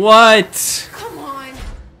 What? Come on.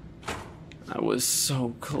 I was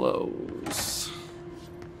so close.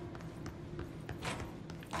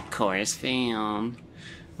 Course failed.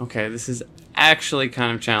 Okay, this is actually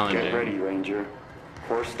kind of challenging. Get ready, Ranger.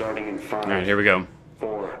 Course starting in 5. Alright, here we go.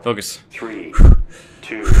 4. Focus. 3,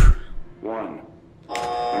 2, 1.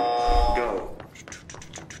 Go.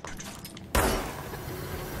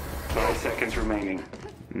 5 seconds remaining.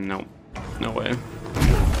 Nope. No way.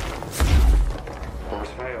 Course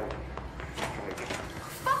failed.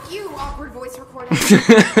 Fuck you, awkward voice recording.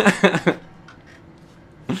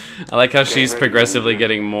 I like how she's progressively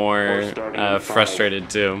getting more frustrated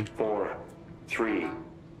too. 4, 3,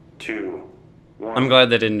 2, 1. I'm glad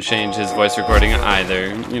they didn't change his voice recording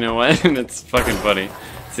either. You know what? It's fucking funny.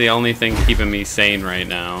 It's the only thing keeping me sane right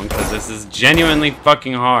now, because this is genuinely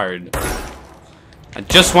fucking hard. I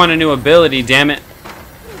just want a new ability, damn it.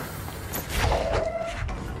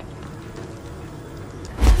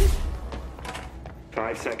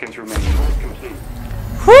 Seconds remaining. Complete.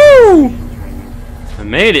 Woo! I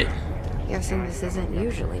made it. Guessing this isn't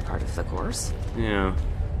usually part of the course. Yeah.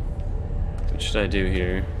 What should I do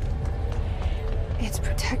here? It's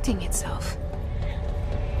protecting itself.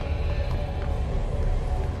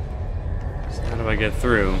 So how do I get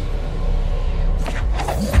through?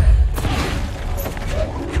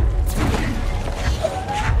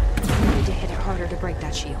 break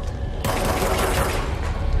that shield.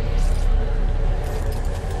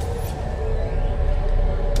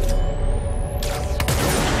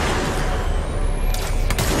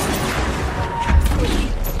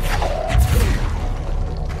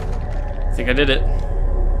 I think I did it.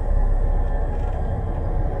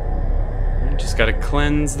 Just gotta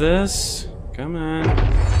cleanse this. Come on.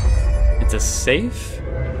 It's a safe?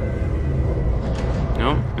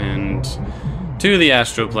 Nope. And to the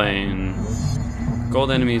astral plane. Gold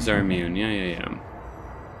enemies are immune. Yeah.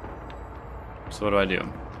 So what do I do?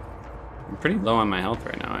 I'm pretty low on my health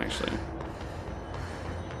right now, actually.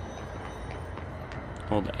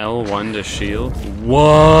 Hold L1 to shield.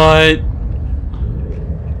 What?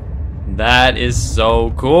 That is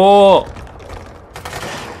so cool.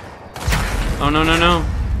 Oh, no.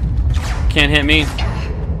 Can't hit me.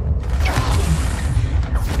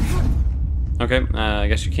 Okay, I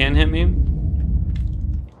guess you can hit me.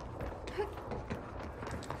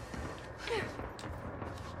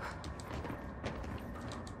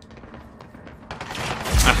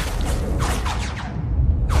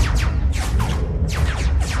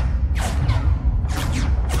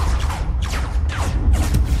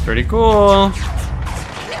 Pretty cool.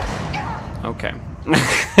 Okay.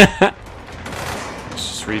 Let's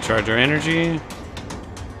just recharge our energy.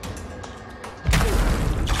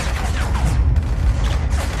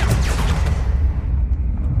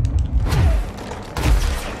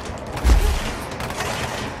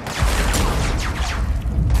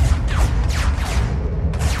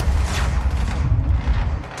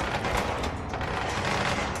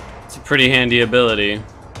 It's a pretty handy ability.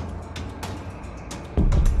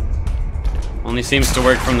 Only seems to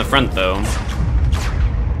work from the front, though.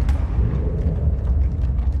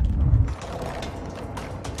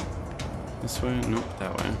 This way? Nope,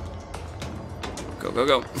 that way.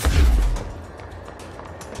 Go.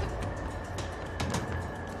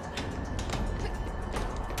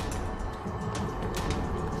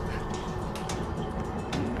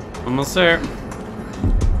 Almost there.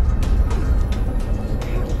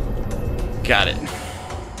 Got it.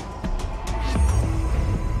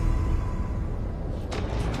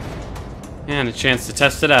 And a chance to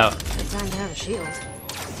test it out. Good time to have a shield.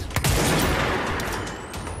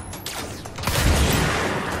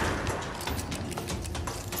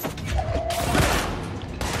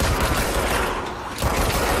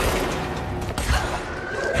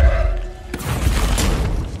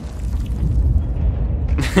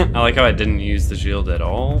 I like how I didn't use the shield at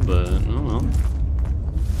all, but oh well.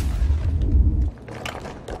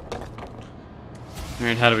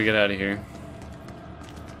 Alright, how do we get out of here?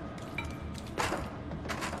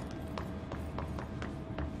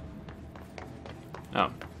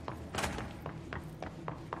 Oh.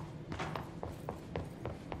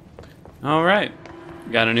 Alright.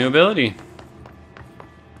 Got a new ability.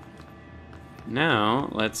 Now,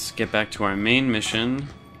 let's get back to our main mission.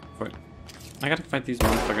 I gotta fight these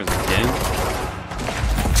motherfuckers again?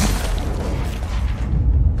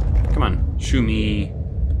 Come on, shoo me.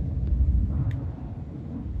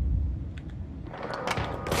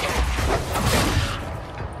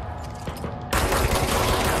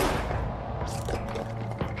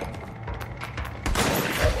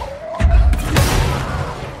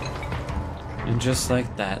 And just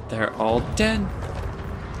like that, they're all dead.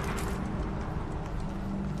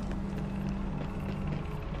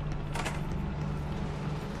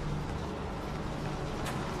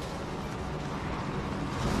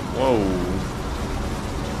 Whoa.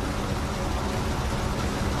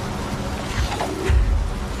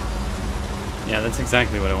 Yeah, that's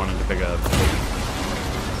exactly what I wanted to pick up.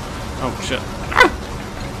 Oh, shit.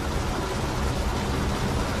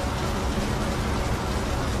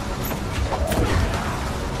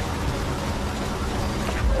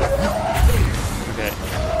 Okay.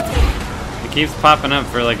 It keeps popping up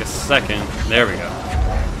for like a second. There we go.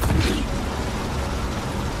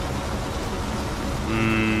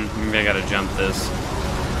 Maybe I gotta jump this.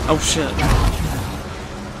 Oh shit.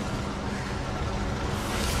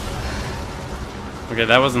 Okay,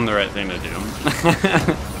 that wasn't the right thing to do.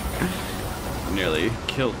 Nearly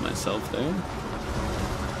killed myself there.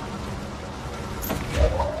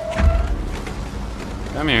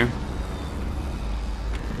 Come here.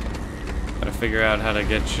 Gotta figure out how to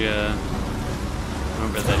get you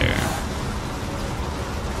over there.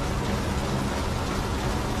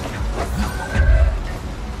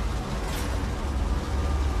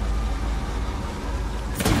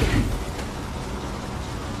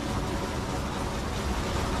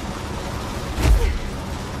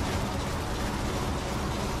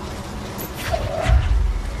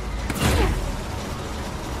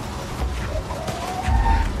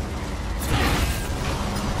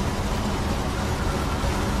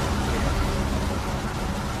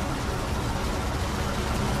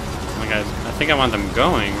 think I want them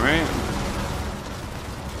going, right?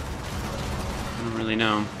 I don't really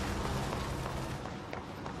know.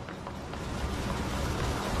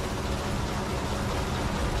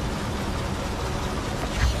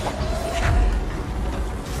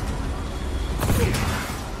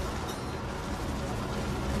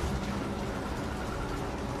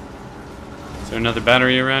 Is there another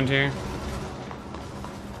battery around here?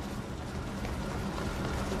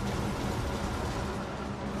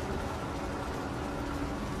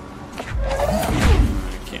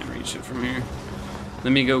 It from here.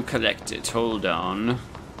 Let me go collect it. Hold on. I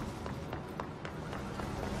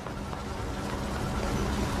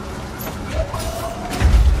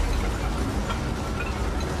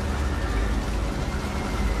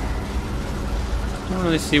don't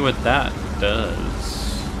really see what that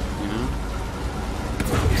does, you know?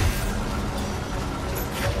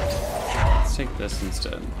 Let's take this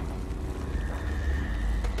instead.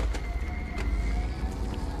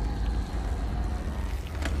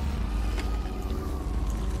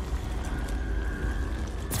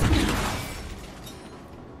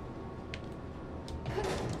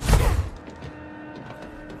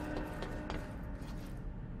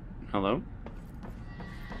 Hello?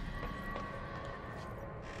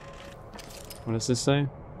 What does this say?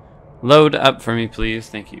 Load up for me, please.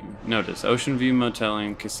 Thank you. Notice, Ocean View Motel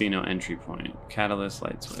and Casino entry point. Catalyst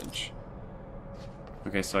light switch.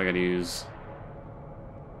 Okay, so I gotta use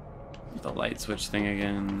the light switch thing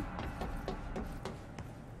again.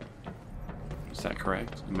 Is that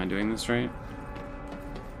correct? Am I doing this right?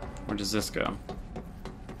 Where does this go?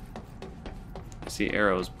 I see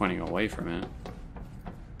arrows pointing away from it.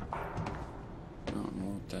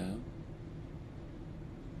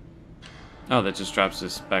 Oh, that just drops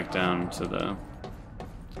us back down to the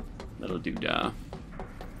little doodah.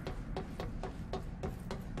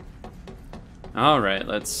 Alright,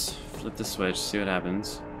 let's flip the switch, see what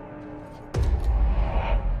happens.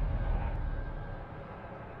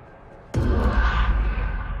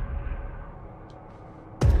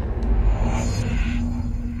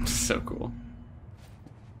 So cool.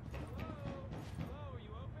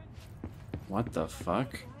 What the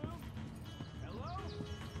fuck?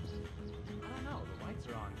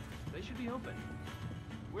 Open.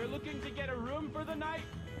 We're looking to get a room for the night.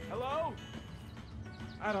 Hello?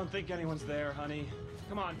 I don't think anyone's there, honey.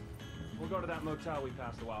 Come on. We'll go to that motel we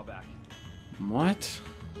passed a while back. What?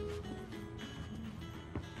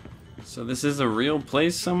 So this is a real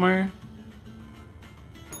place somewhere?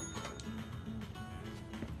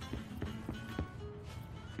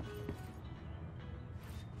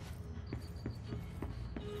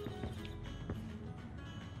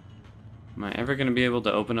 Am I ever going to be able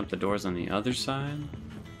to open up the doors on the other side?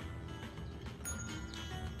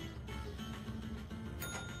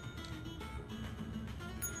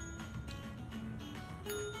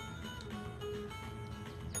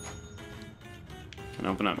 Can I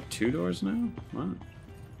open up 2 doors now? What?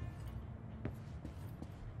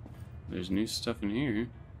 There's new stuff in here.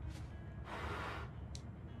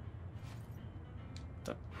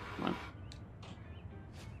 What?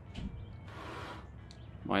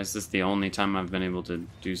 Why is this the only time I've been able to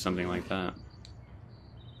do something like that?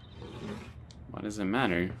 Why does it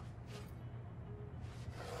matter?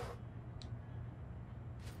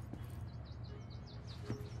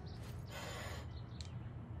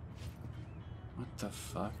 What the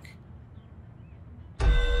fuck?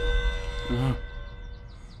 Ugh.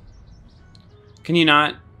 Can you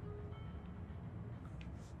not?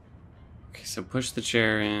 Okay, so push the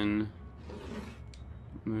chair in.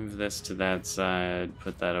 Move this to that side,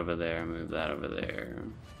 put that over there, move that over there.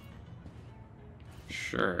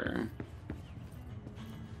 Sure.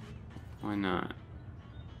 Why not?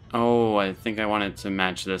 Oh, I think I want it to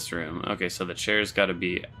match this room. Okay, so the chair's got to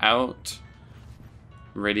be out,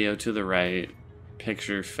 radio to the right,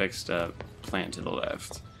 picture fixed up, plant to the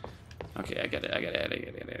left. Okay, I get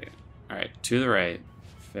it. Alright, to the right,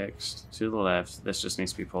 fixed, to the left. This just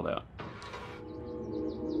needs to be pulled out.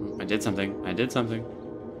 I did something.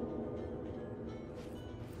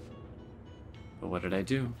 But what did I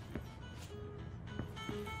do?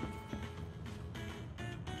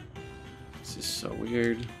 This is so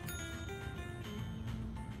weird.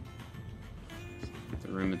 The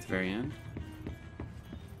room at the very end.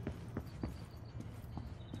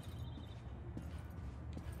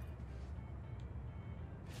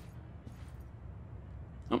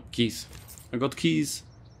 Oh, keys. I got keys.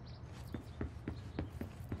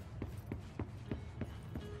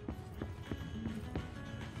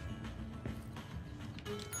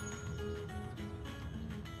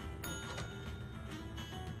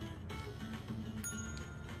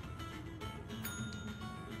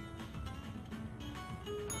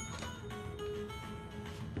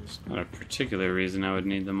 Not a particular reason I would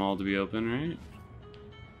need them all to be open, right?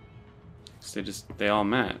 'Cause they all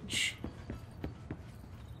match.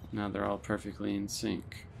 Now they're all perfectly in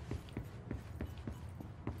sync.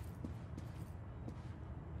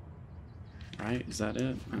 Right? Is that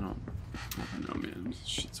it? I don't know, man. This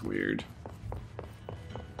shit's weird.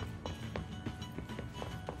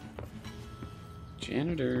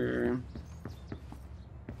 Janitor.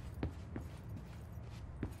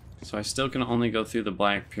 So I still can only go through the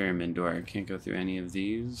black pyramid door. I can't go through any of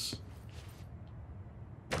these.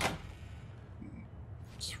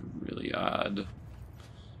 It's really odd.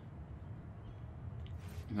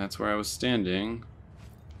 And that's where I was standing.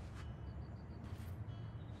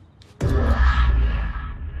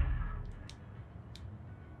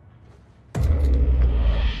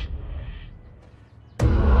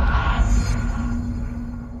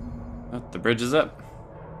 The bridge is up.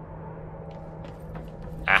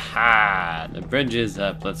 Aha! The bridge is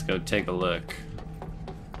up. Let's go take a look.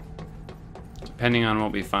 Depending on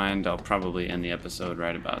what we find, I'll probably end the episode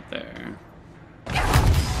right about there.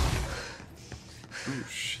 Oh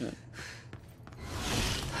shit.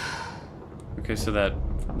 Okay, so that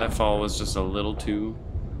fall was just a little too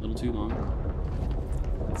long.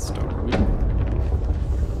 Let's start with me.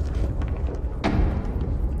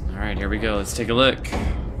 All right, here we go. Let's take a look.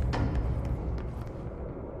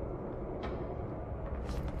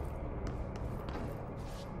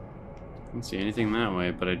 I don't see anything that way,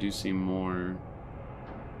 but I do see more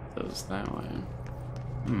of those that way.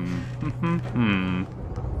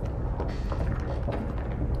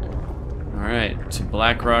 Alright, to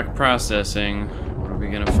Blackrock Processing. What are we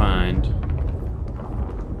gonna find?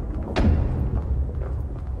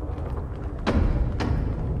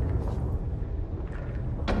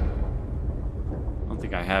 I don't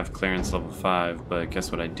think I have clearance level 5, but guess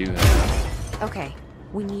what I do have? Okay,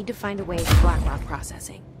 we need to find a way to Blackrock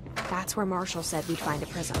Processing. That's where Marshall said we'd find a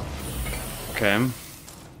prism. Okay.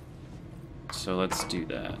 So let's do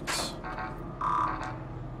that.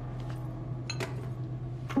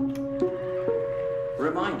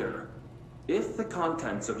 Reminder. If the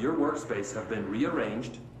contents of your workspace have been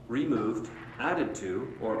rearranged, removed, added to,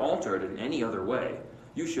 or altered in any other way,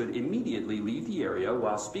 you should immediately leave the area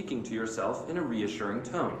while speaking to yourself in a reassuring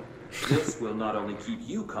tone. This will not only keep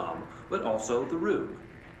you calm, but also the room.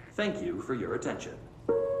 Thank you for your attention.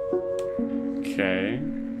 Okay.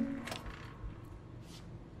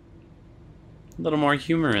 A little more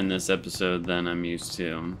humor in this episode than I'm used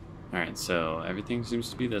to. Alright, so everything seems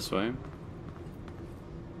to be this way.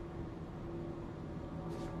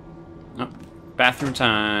 Oh, bathroom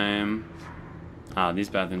time. Ah, these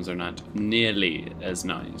bathrooms are not nearly as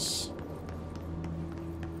nice.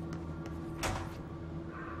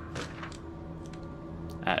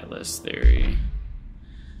 Atlas theory.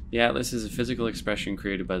 The Atlas is a physical expression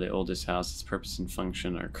created by the oldest house. Its purpose and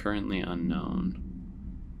function are currently unknown.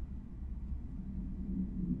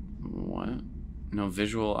 What? No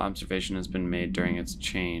visual observation has been made during its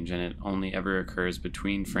change, and it only ever occurs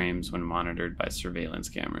between frames when monitored by surveillance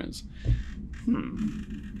cameras.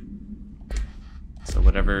 So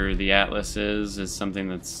whatever the Atlas is something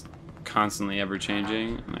that's constantly ever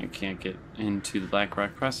changing, and I can't get into the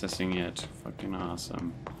Blackrock Processing yet. Fucking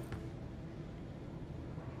awesome.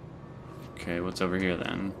 Okay, what's over here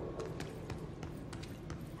then?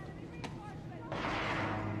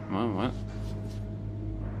 Well, what?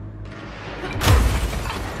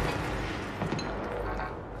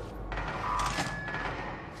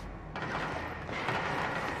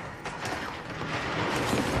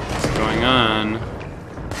 What's going on?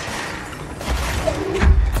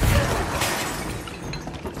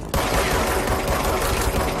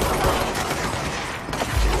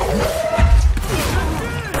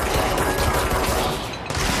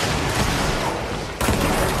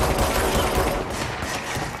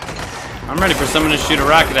 I'm ready for someone to shoot a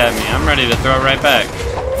rocket at me. I'm ready to throw it right back.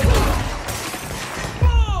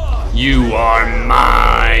 You are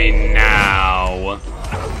mine now.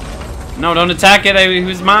 No, don't attack it. He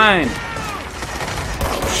was mine.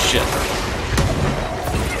 Oh, shit.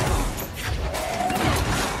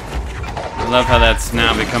 I love how that's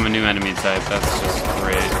now become a new enemy type. That's just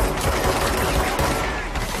great.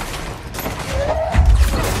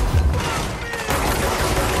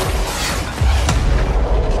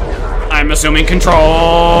 I'm assuming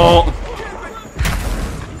control.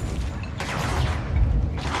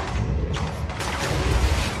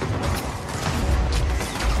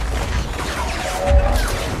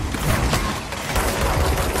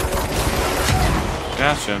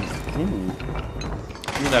 Gotcha. Ooh,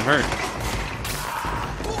 that hurt.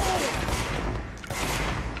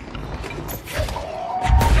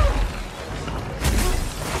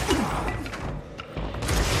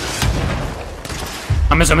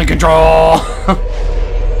 I'm assuming control!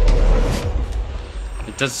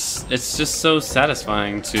 It's just so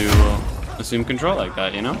satisfying to assume control like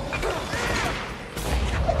that, you know?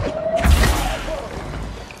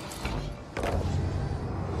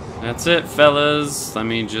 That's it, fellas. Let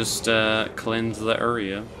me just cleanse the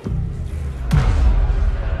area.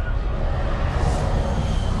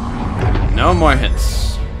 No more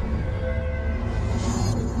hits.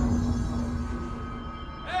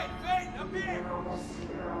 Hey, up here!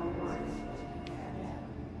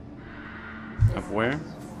 Of where?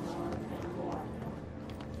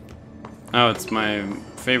 Oh, it's my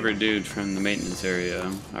favorite dude from the maintenance area,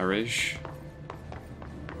 Arish.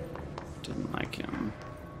 Didn't like him.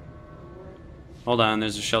 Hold on,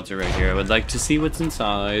 there's a shelter right here. I would like to see what's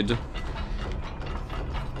inside.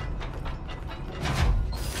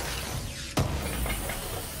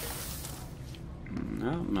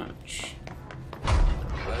 Not much.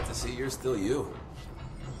 Glad to see you're still you.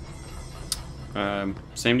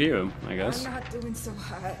 Same to you, I guess. I'm not doing so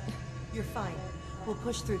hot. You're fine. We'll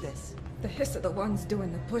push through this. The hiss are the ones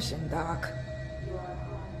doing the pushing, Doc.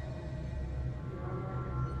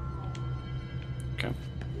 Okay.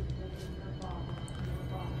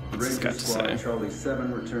 What's this got to say? Charlie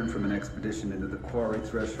 7 returned from an expedition into the quarry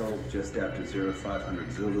threshold just after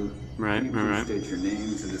 0500 Zulu. Right, Can you please right. state your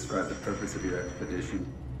names and describe the purpose of your expedition?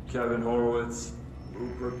 Kevin Horowitz,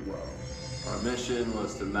 Rupert Well. Our mission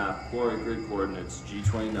was to map quarry grid coordinates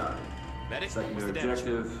G29. Secondary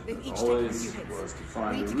objective, as always, was to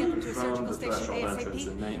find the route from the threshold entrance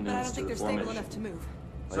and maintenance to the formation.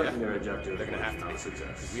 Secondary objective They're gonna have to was be. not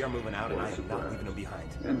success. We are moving out, and I am not leaving them behind.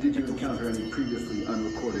 And did you encounter any previously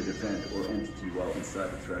unrecorded event or entity while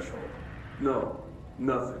inside the threshold? No,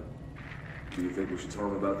 nothing. Do you think we should tell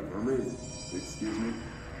him about the mermaid? Excuse me?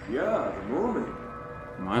 Yeah, the mermaid.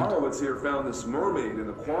 Horowitz here found this mermaid in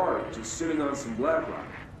the quarry, just sitting on some black rock.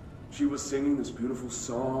 She was singing this beautiful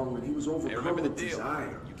song, and he was overcome remember the with deal.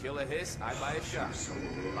 desire. You kill a hiss, I buy a shot.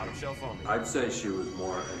 Bottom shelf only. I'd say she was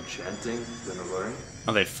more enchanting than alluring.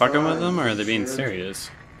 Are they fucking with them, or are they being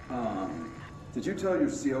serious? Did you tell your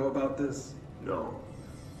CO about this? No.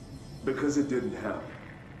 Because it didn't happen.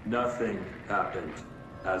 Nothing happened.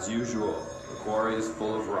 As usual, the quarry is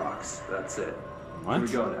full of rocks. That's it. What? Here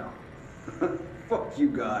we go now. Fuck you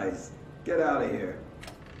guys. Get out of here.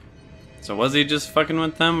 So was he just fucking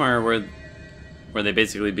with them, or were they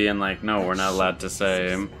basically being like, no, we're not allowed to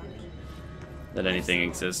say that anything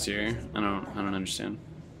exists here? I don't understand.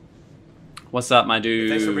 What's up, my dude?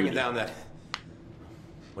 Thanks for bringing down that...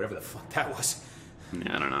 whatever the fuck that was.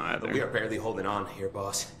 Yeah, I don't know either. But we are barely holding on here,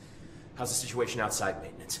 boss. How's the situation outside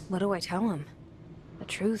maintenance? What do I tell him? The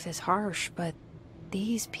truth is harsh, but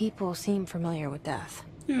these people seem familiar with death.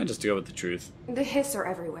 Yeah, just to go with the truth. The hiss are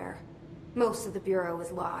everywhere. Most of the Bureau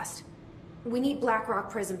is lost. We need Blackrock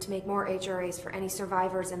Prism to make more HRAs for any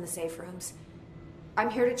survivors in the safe rooms. I'm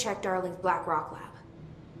here to check Darling's Blackrock lab.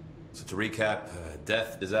 So to recap,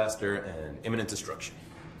 death, disaster, and imminent destruction.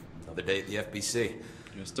 Another day at the FBC.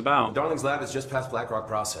 Just about. Darling's lab is just past Blackrock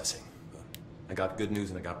processing. But I got good news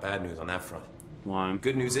and I got bad news on that front. Why?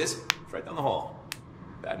 Good news is, it's right down the hall.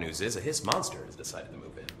 Bad news is, a hiss monster has decided to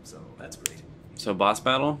move in, so that's great. So boss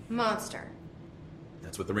battle? Monster.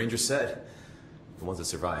 That's what the Rangers said. The ones that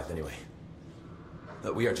survived, anyway.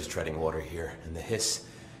 But we are just treading water here, and the hiss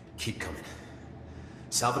keep coming.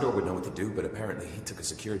 Salvador would know what to do, but apparently he took a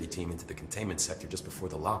security team into the containment sector just before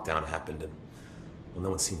the lockdown happened, and, well, no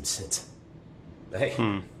one's seen him since. But hey,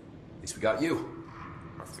 at least we got you,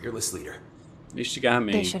 our fearless leader. At least you got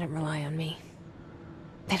me. They shouldn't rely on me.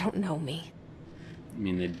 They don't know me. I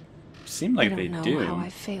mean, they seem like they don't do. know how I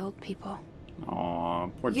failed people. Aw,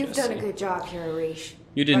 poor You've Jesse. done a good job here, Arish.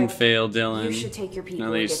 You didn't But fail, Dylan. You should take your people At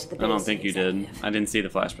and get least, to the I don't base think you did. I didn't see the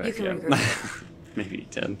flashback You can yet. regroup. Maybe you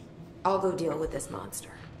did. I'll go deal with this monster.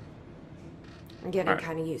 I'm getting Alright.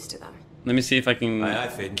 kind of used to them. Let me see if I can Aye,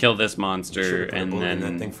 Faden. kill this You monster, should've put a and bullet in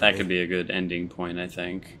then that thing for that me. could be a good ending point, I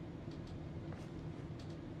think.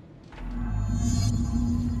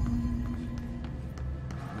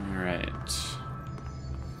 Alright.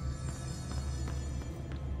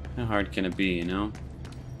 How hard can it be, you know?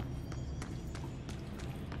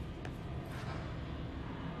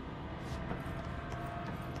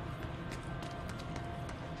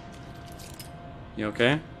 You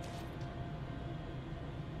okay?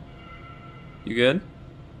 You good?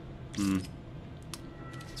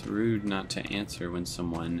 It's rude not to answer when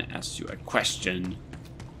someone asks you a question.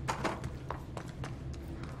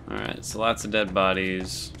 Alright, so lots of dead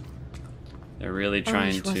bodies. They're really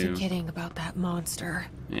trying Arish wasn't to... kidding about that monster.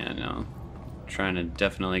 Yeah, I know. Trying to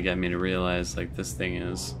definitely get me to realize, like, this thing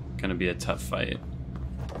is gonna be a tough fight.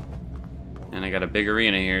 And And I got a big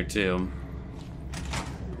arena here, too.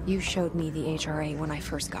 You showed me the HRA when I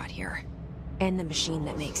first got here. And the machine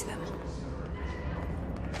that makes them.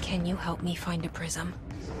 Can you help me find a prism?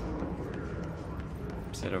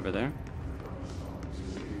 Sit over there.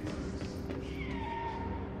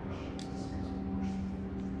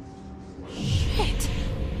 Shit!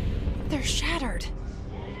 They're shattered.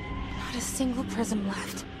 Not a single prism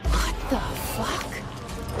left. What the fuck?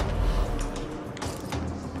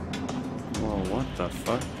 Whoa, what the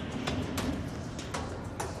fuck?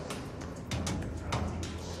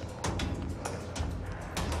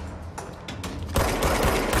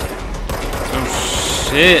 Oh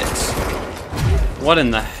shit! What in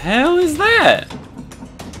the hell is that?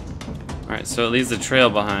 Alright, so it leaves a trail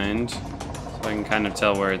behind. So I can kind of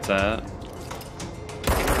tell where it's at.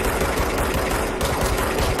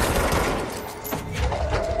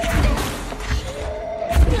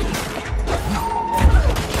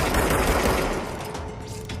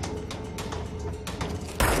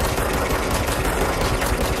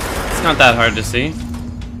 It's not that hard to see.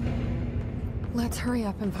 Let's hurry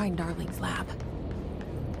up and find Darling's lab.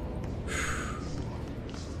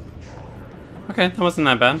 Okay, that wasn't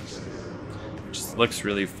that bad. Just looks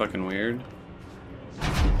really fucking weird.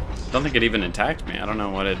 Don't think it even attacked me. I don't know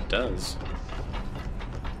what it does.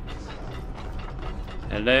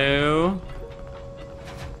 Hello?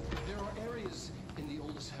 There are areas in the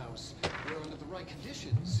oldest house where under the right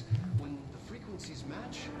conditions, when the frequencies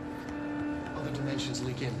match, other dimensions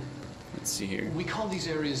leak in. Let's see here. We call these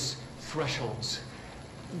areas thresholds.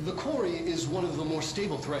 The quarry is one of the more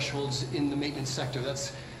stable thresholds in the maintenance sector.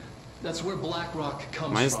 That's where black rock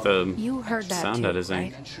comes Why is from. the You heard that sound too, at his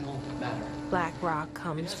right? Dimensional matter. Black rock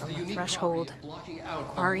comes from a threshold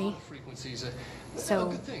quarry.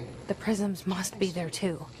 So the prisms must be there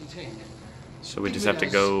too. So we just have to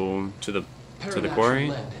go to the quarry?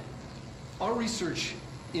 Lead. Our research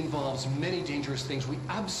involves many dangerous things we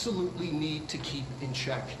absolutely need to keep in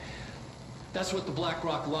check. That's what the Black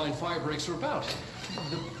Rock Line fire breaks are about.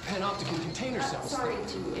 The panopticon container cells. Sorry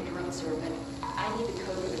to interrupt, sir, but I need the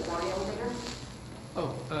code for the quarry elevator.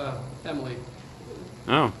 Oh, Emily.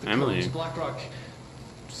 Oh, The Emily. code is Black Rock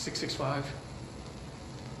 665.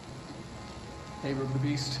 Neighbor of the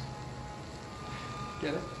Beast.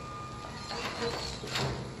 Get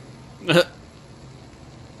it?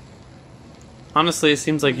 Honestly, it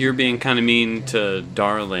seems like you're being kind of mean to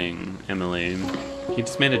Darling, Emily. He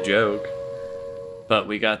just made a joke. But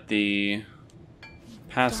we got the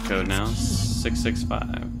passcode now,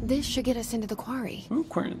 665. This should get us into the quarry. Oh,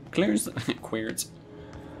 clearance,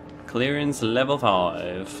 clearance level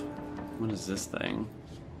 5. What is this thing?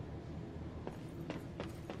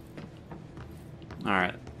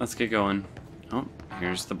 Alright, let's get going. Oh,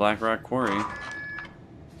 here's the Black Rock Quarry.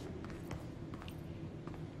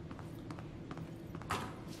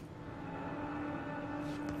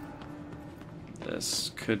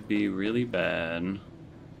 This could be really bad.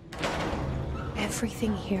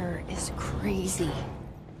 Everything here is crazy.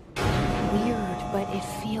 Weird, but it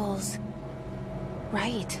feels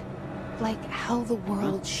right. Like how the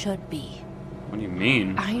world should be. What do you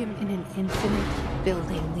mean? I am in an infinite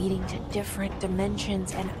building leading to different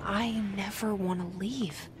dimensions, and I never want to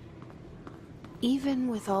leave. Even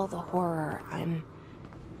with all the horror, I'm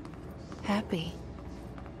happy.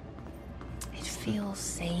 It feels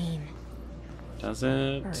sane. Does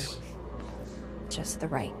it? Or just the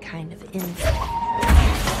right kind of insight.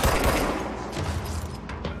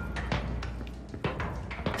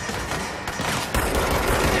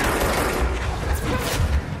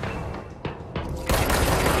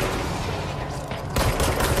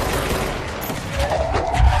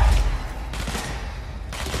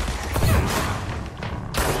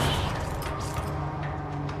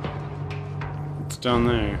 It's down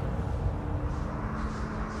there.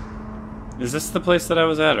 Is this the place that I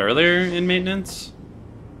was at earlier in maintenance?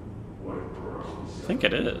 I think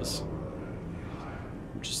it is.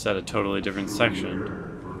 Just at a totally different section.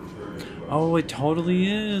 Oh, it totally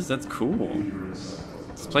is. That's cool.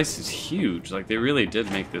 This place is huge. Like, they really did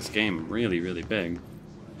make this game really, really big.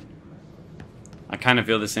 I kind of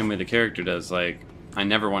feel the same way the character does. Like, I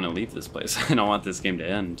never want to leave this place. I don't want this game to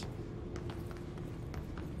end.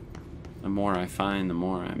 The more I find, the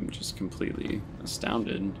more I'm just completely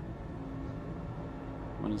astounded.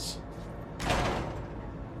 What is...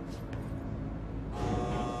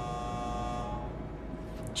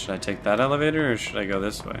 Should I take that elevator or should I go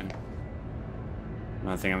this way?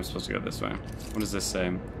 I think I'm supposed to go this way. What does this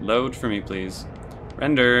say? Load for me, please.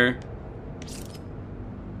 Render.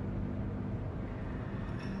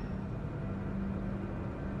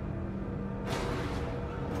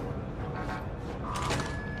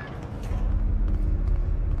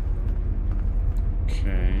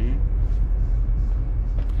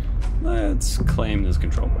 Let's claim this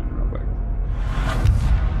control point real quick.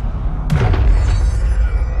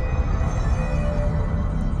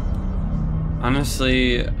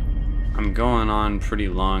 Honestly, I'm going on pretty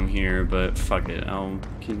long here, but fuck it. I'll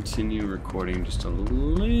continue recording just a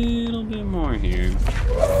little bit more here.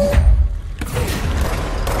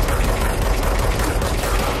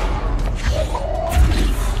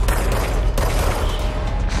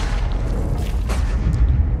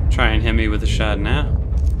 Try and hit me with a shot now.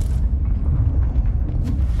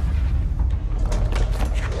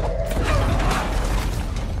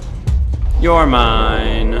 You're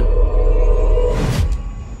mine.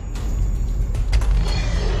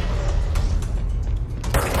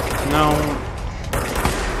 No.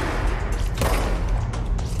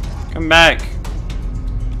 Come back.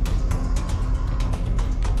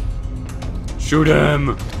 Shoot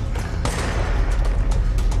him.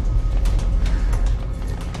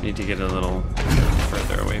 Need to get a little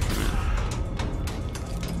further away from it.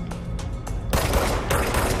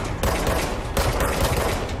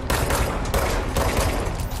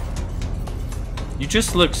 You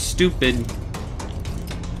just look stupid.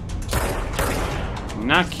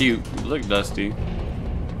 Not cute. You look dusty.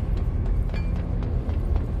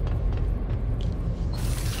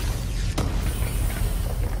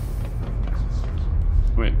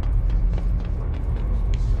 Wait.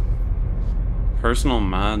 Personal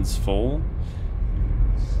mods full?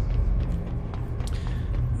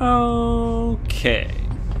 Okay.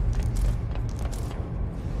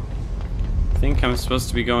 I think I'm supposed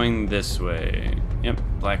to be going this way. Yep,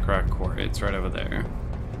 Black Rock Quarry. It's right over there.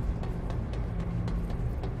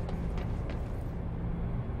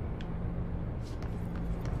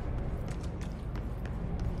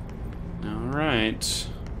 Alright.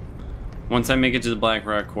 Once I make it to the Black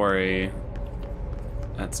Rock Quarry,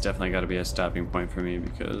 that's definitely got to be a stopping point for me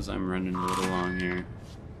because I'm running a little long here.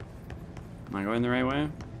 Am I going the right way?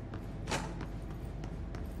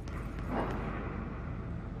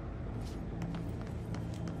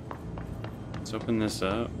 Let's open this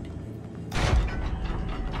up.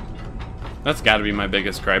 That's got to be my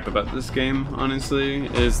biggest gripe about this game, honestly,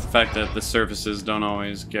 is the fact that the surfaces don't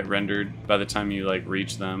always get rendered by the time you like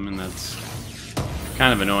reach them, and that's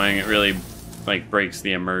kind of annoying. It really like breaks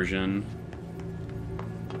the immersion.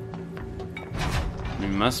 We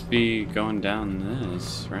must be going down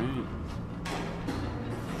this, right?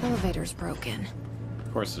 Elevator's broken.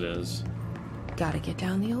 Of course it is. Gotta get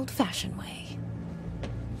down the old-fashioned way.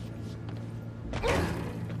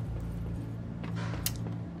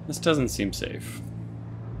 This doesn't seem safe.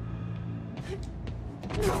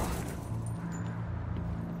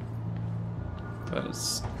 But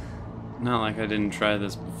it's not like I didn't try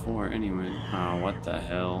this before anyway. Oh, what the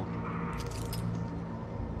hell?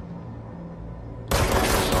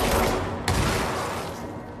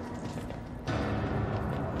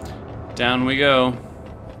 Down we go.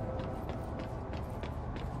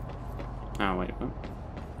 Oh, wait, what?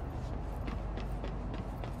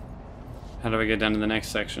 How do I get down to the next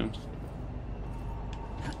section?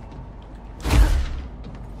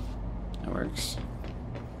 That works.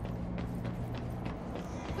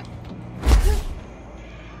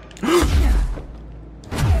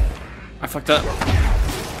 I fucked up.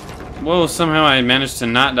 Whoa, somehow I managed to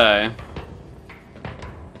not die.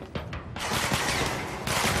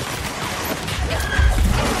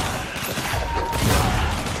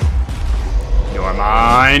 You're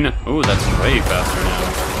mine! Ooh, that's way faster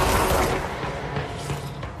now.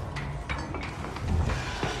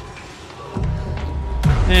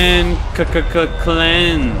 And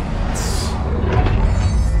cleanse.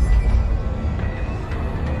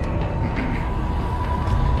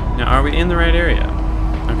 Now, are we in the right area?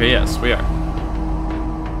 Okay, yes, we are.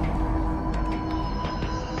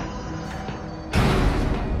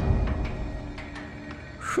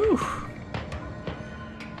 Whew.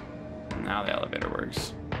 Now the elevator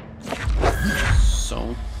works.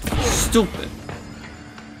 So stupid.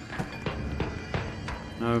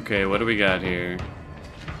 Okay, what do we got here?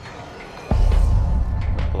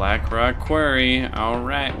 Black Rock Quarry.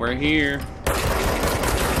 Alright, we're here.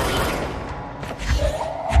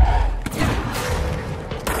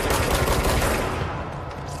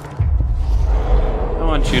 I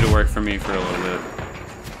want you to work for me for a little bit.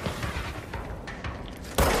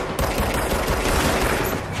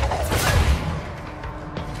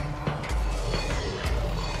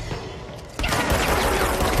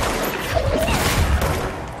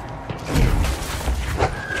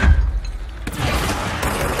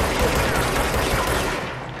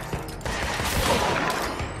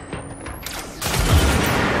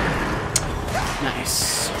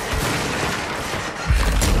 Nice.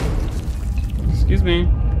 Excuse me.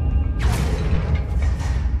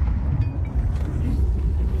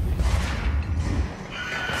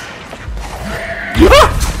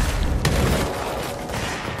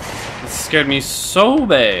 scared me so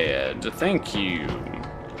bad. Thank you.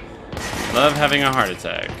 Love having a heart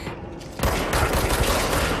attack.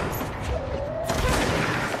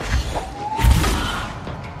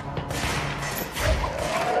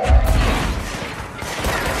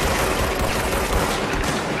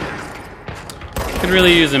 Could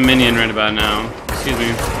really use a minion right about now. Excuse me.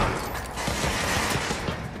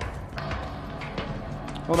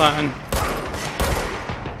 Hold on.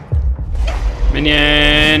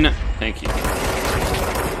 Minion! Thank you.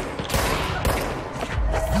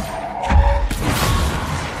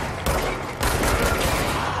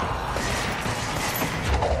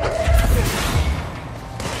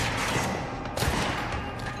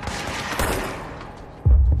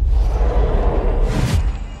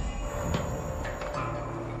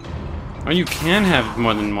 Oh, you can have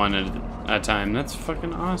more than one at a time. That's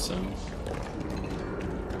fucking awesome.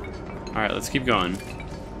 Alright, let's keep going.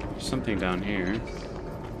 There's something down here.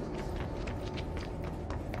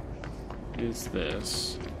 What is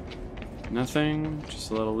this? Nothing? Just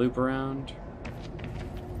a little loop around?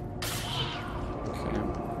 Okay.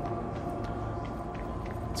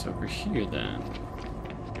 It's over here then.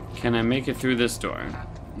 Can I make it through this door?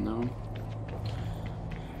 No?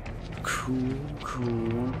 Cool,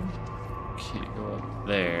 cool. Can't go up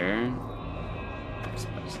there. That's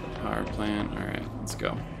the power plant. Alright, let's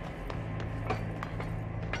go.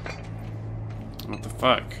 What the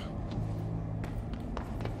fuck?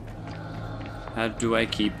 How do I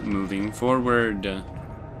keep moving forward?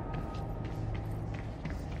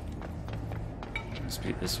 Must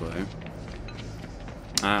be this way.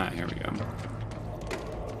 Ah, here we go.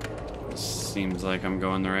 Seems like I'm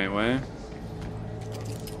going the right way.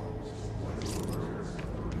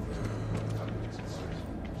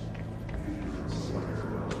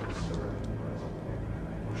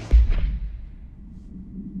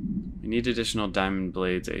 Need additional diamond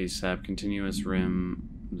blades ASAP. Continuous rim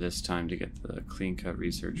this time to get the clean cut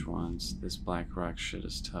research ones. This black rock shit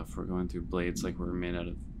is tough. We're going through blades like we're made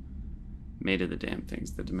of the damn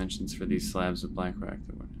things. The dimensions for these slabs of black rock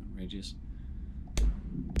that were outrageous.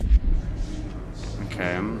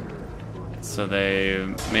 Okay. So they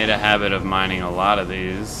made a habit of mining a lot of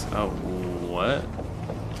these. Oh, what?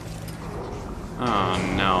 Oh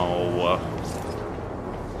no.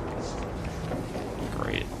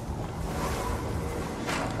 Great.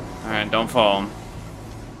 Alright, don't fall.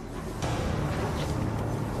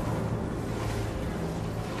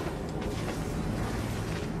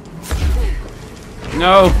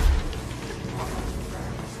 No!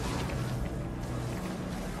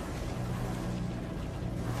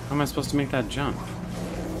 How am I supposed to make that jump?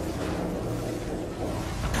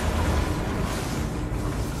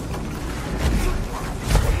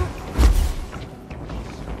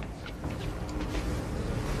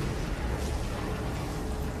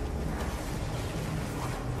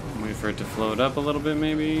 For it to float up a little bit,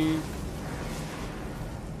 maybe.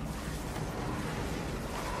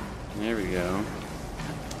 There we go.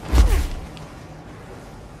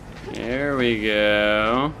 There we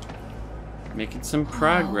go. Making some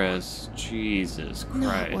progress. Oh, Jesus Christ.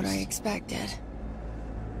 Not what I expected.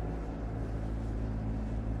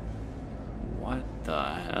 What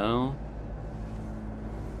the hell?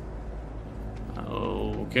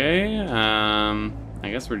 Okay, I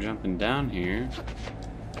guess we're jumping down here.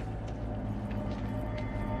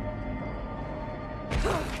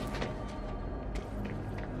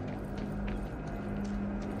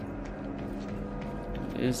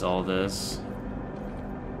 What is all this?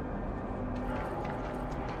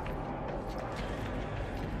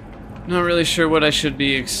 Not really sure what I should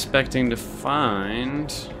be expecting to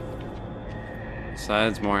find.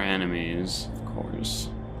 Besides more enemies, of course.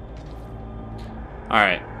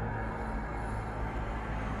 Alright.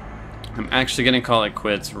 I'm actually gonna call it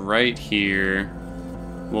quits right here.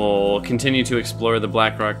 We'll continue to explore the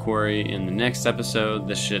Blackrock Quarry in the next episode.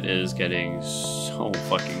 This shit is getting so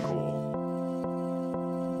fucking cool.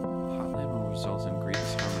 Hot label results in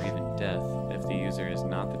greatest harm or even death if the user is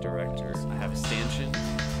not the director. I have a stand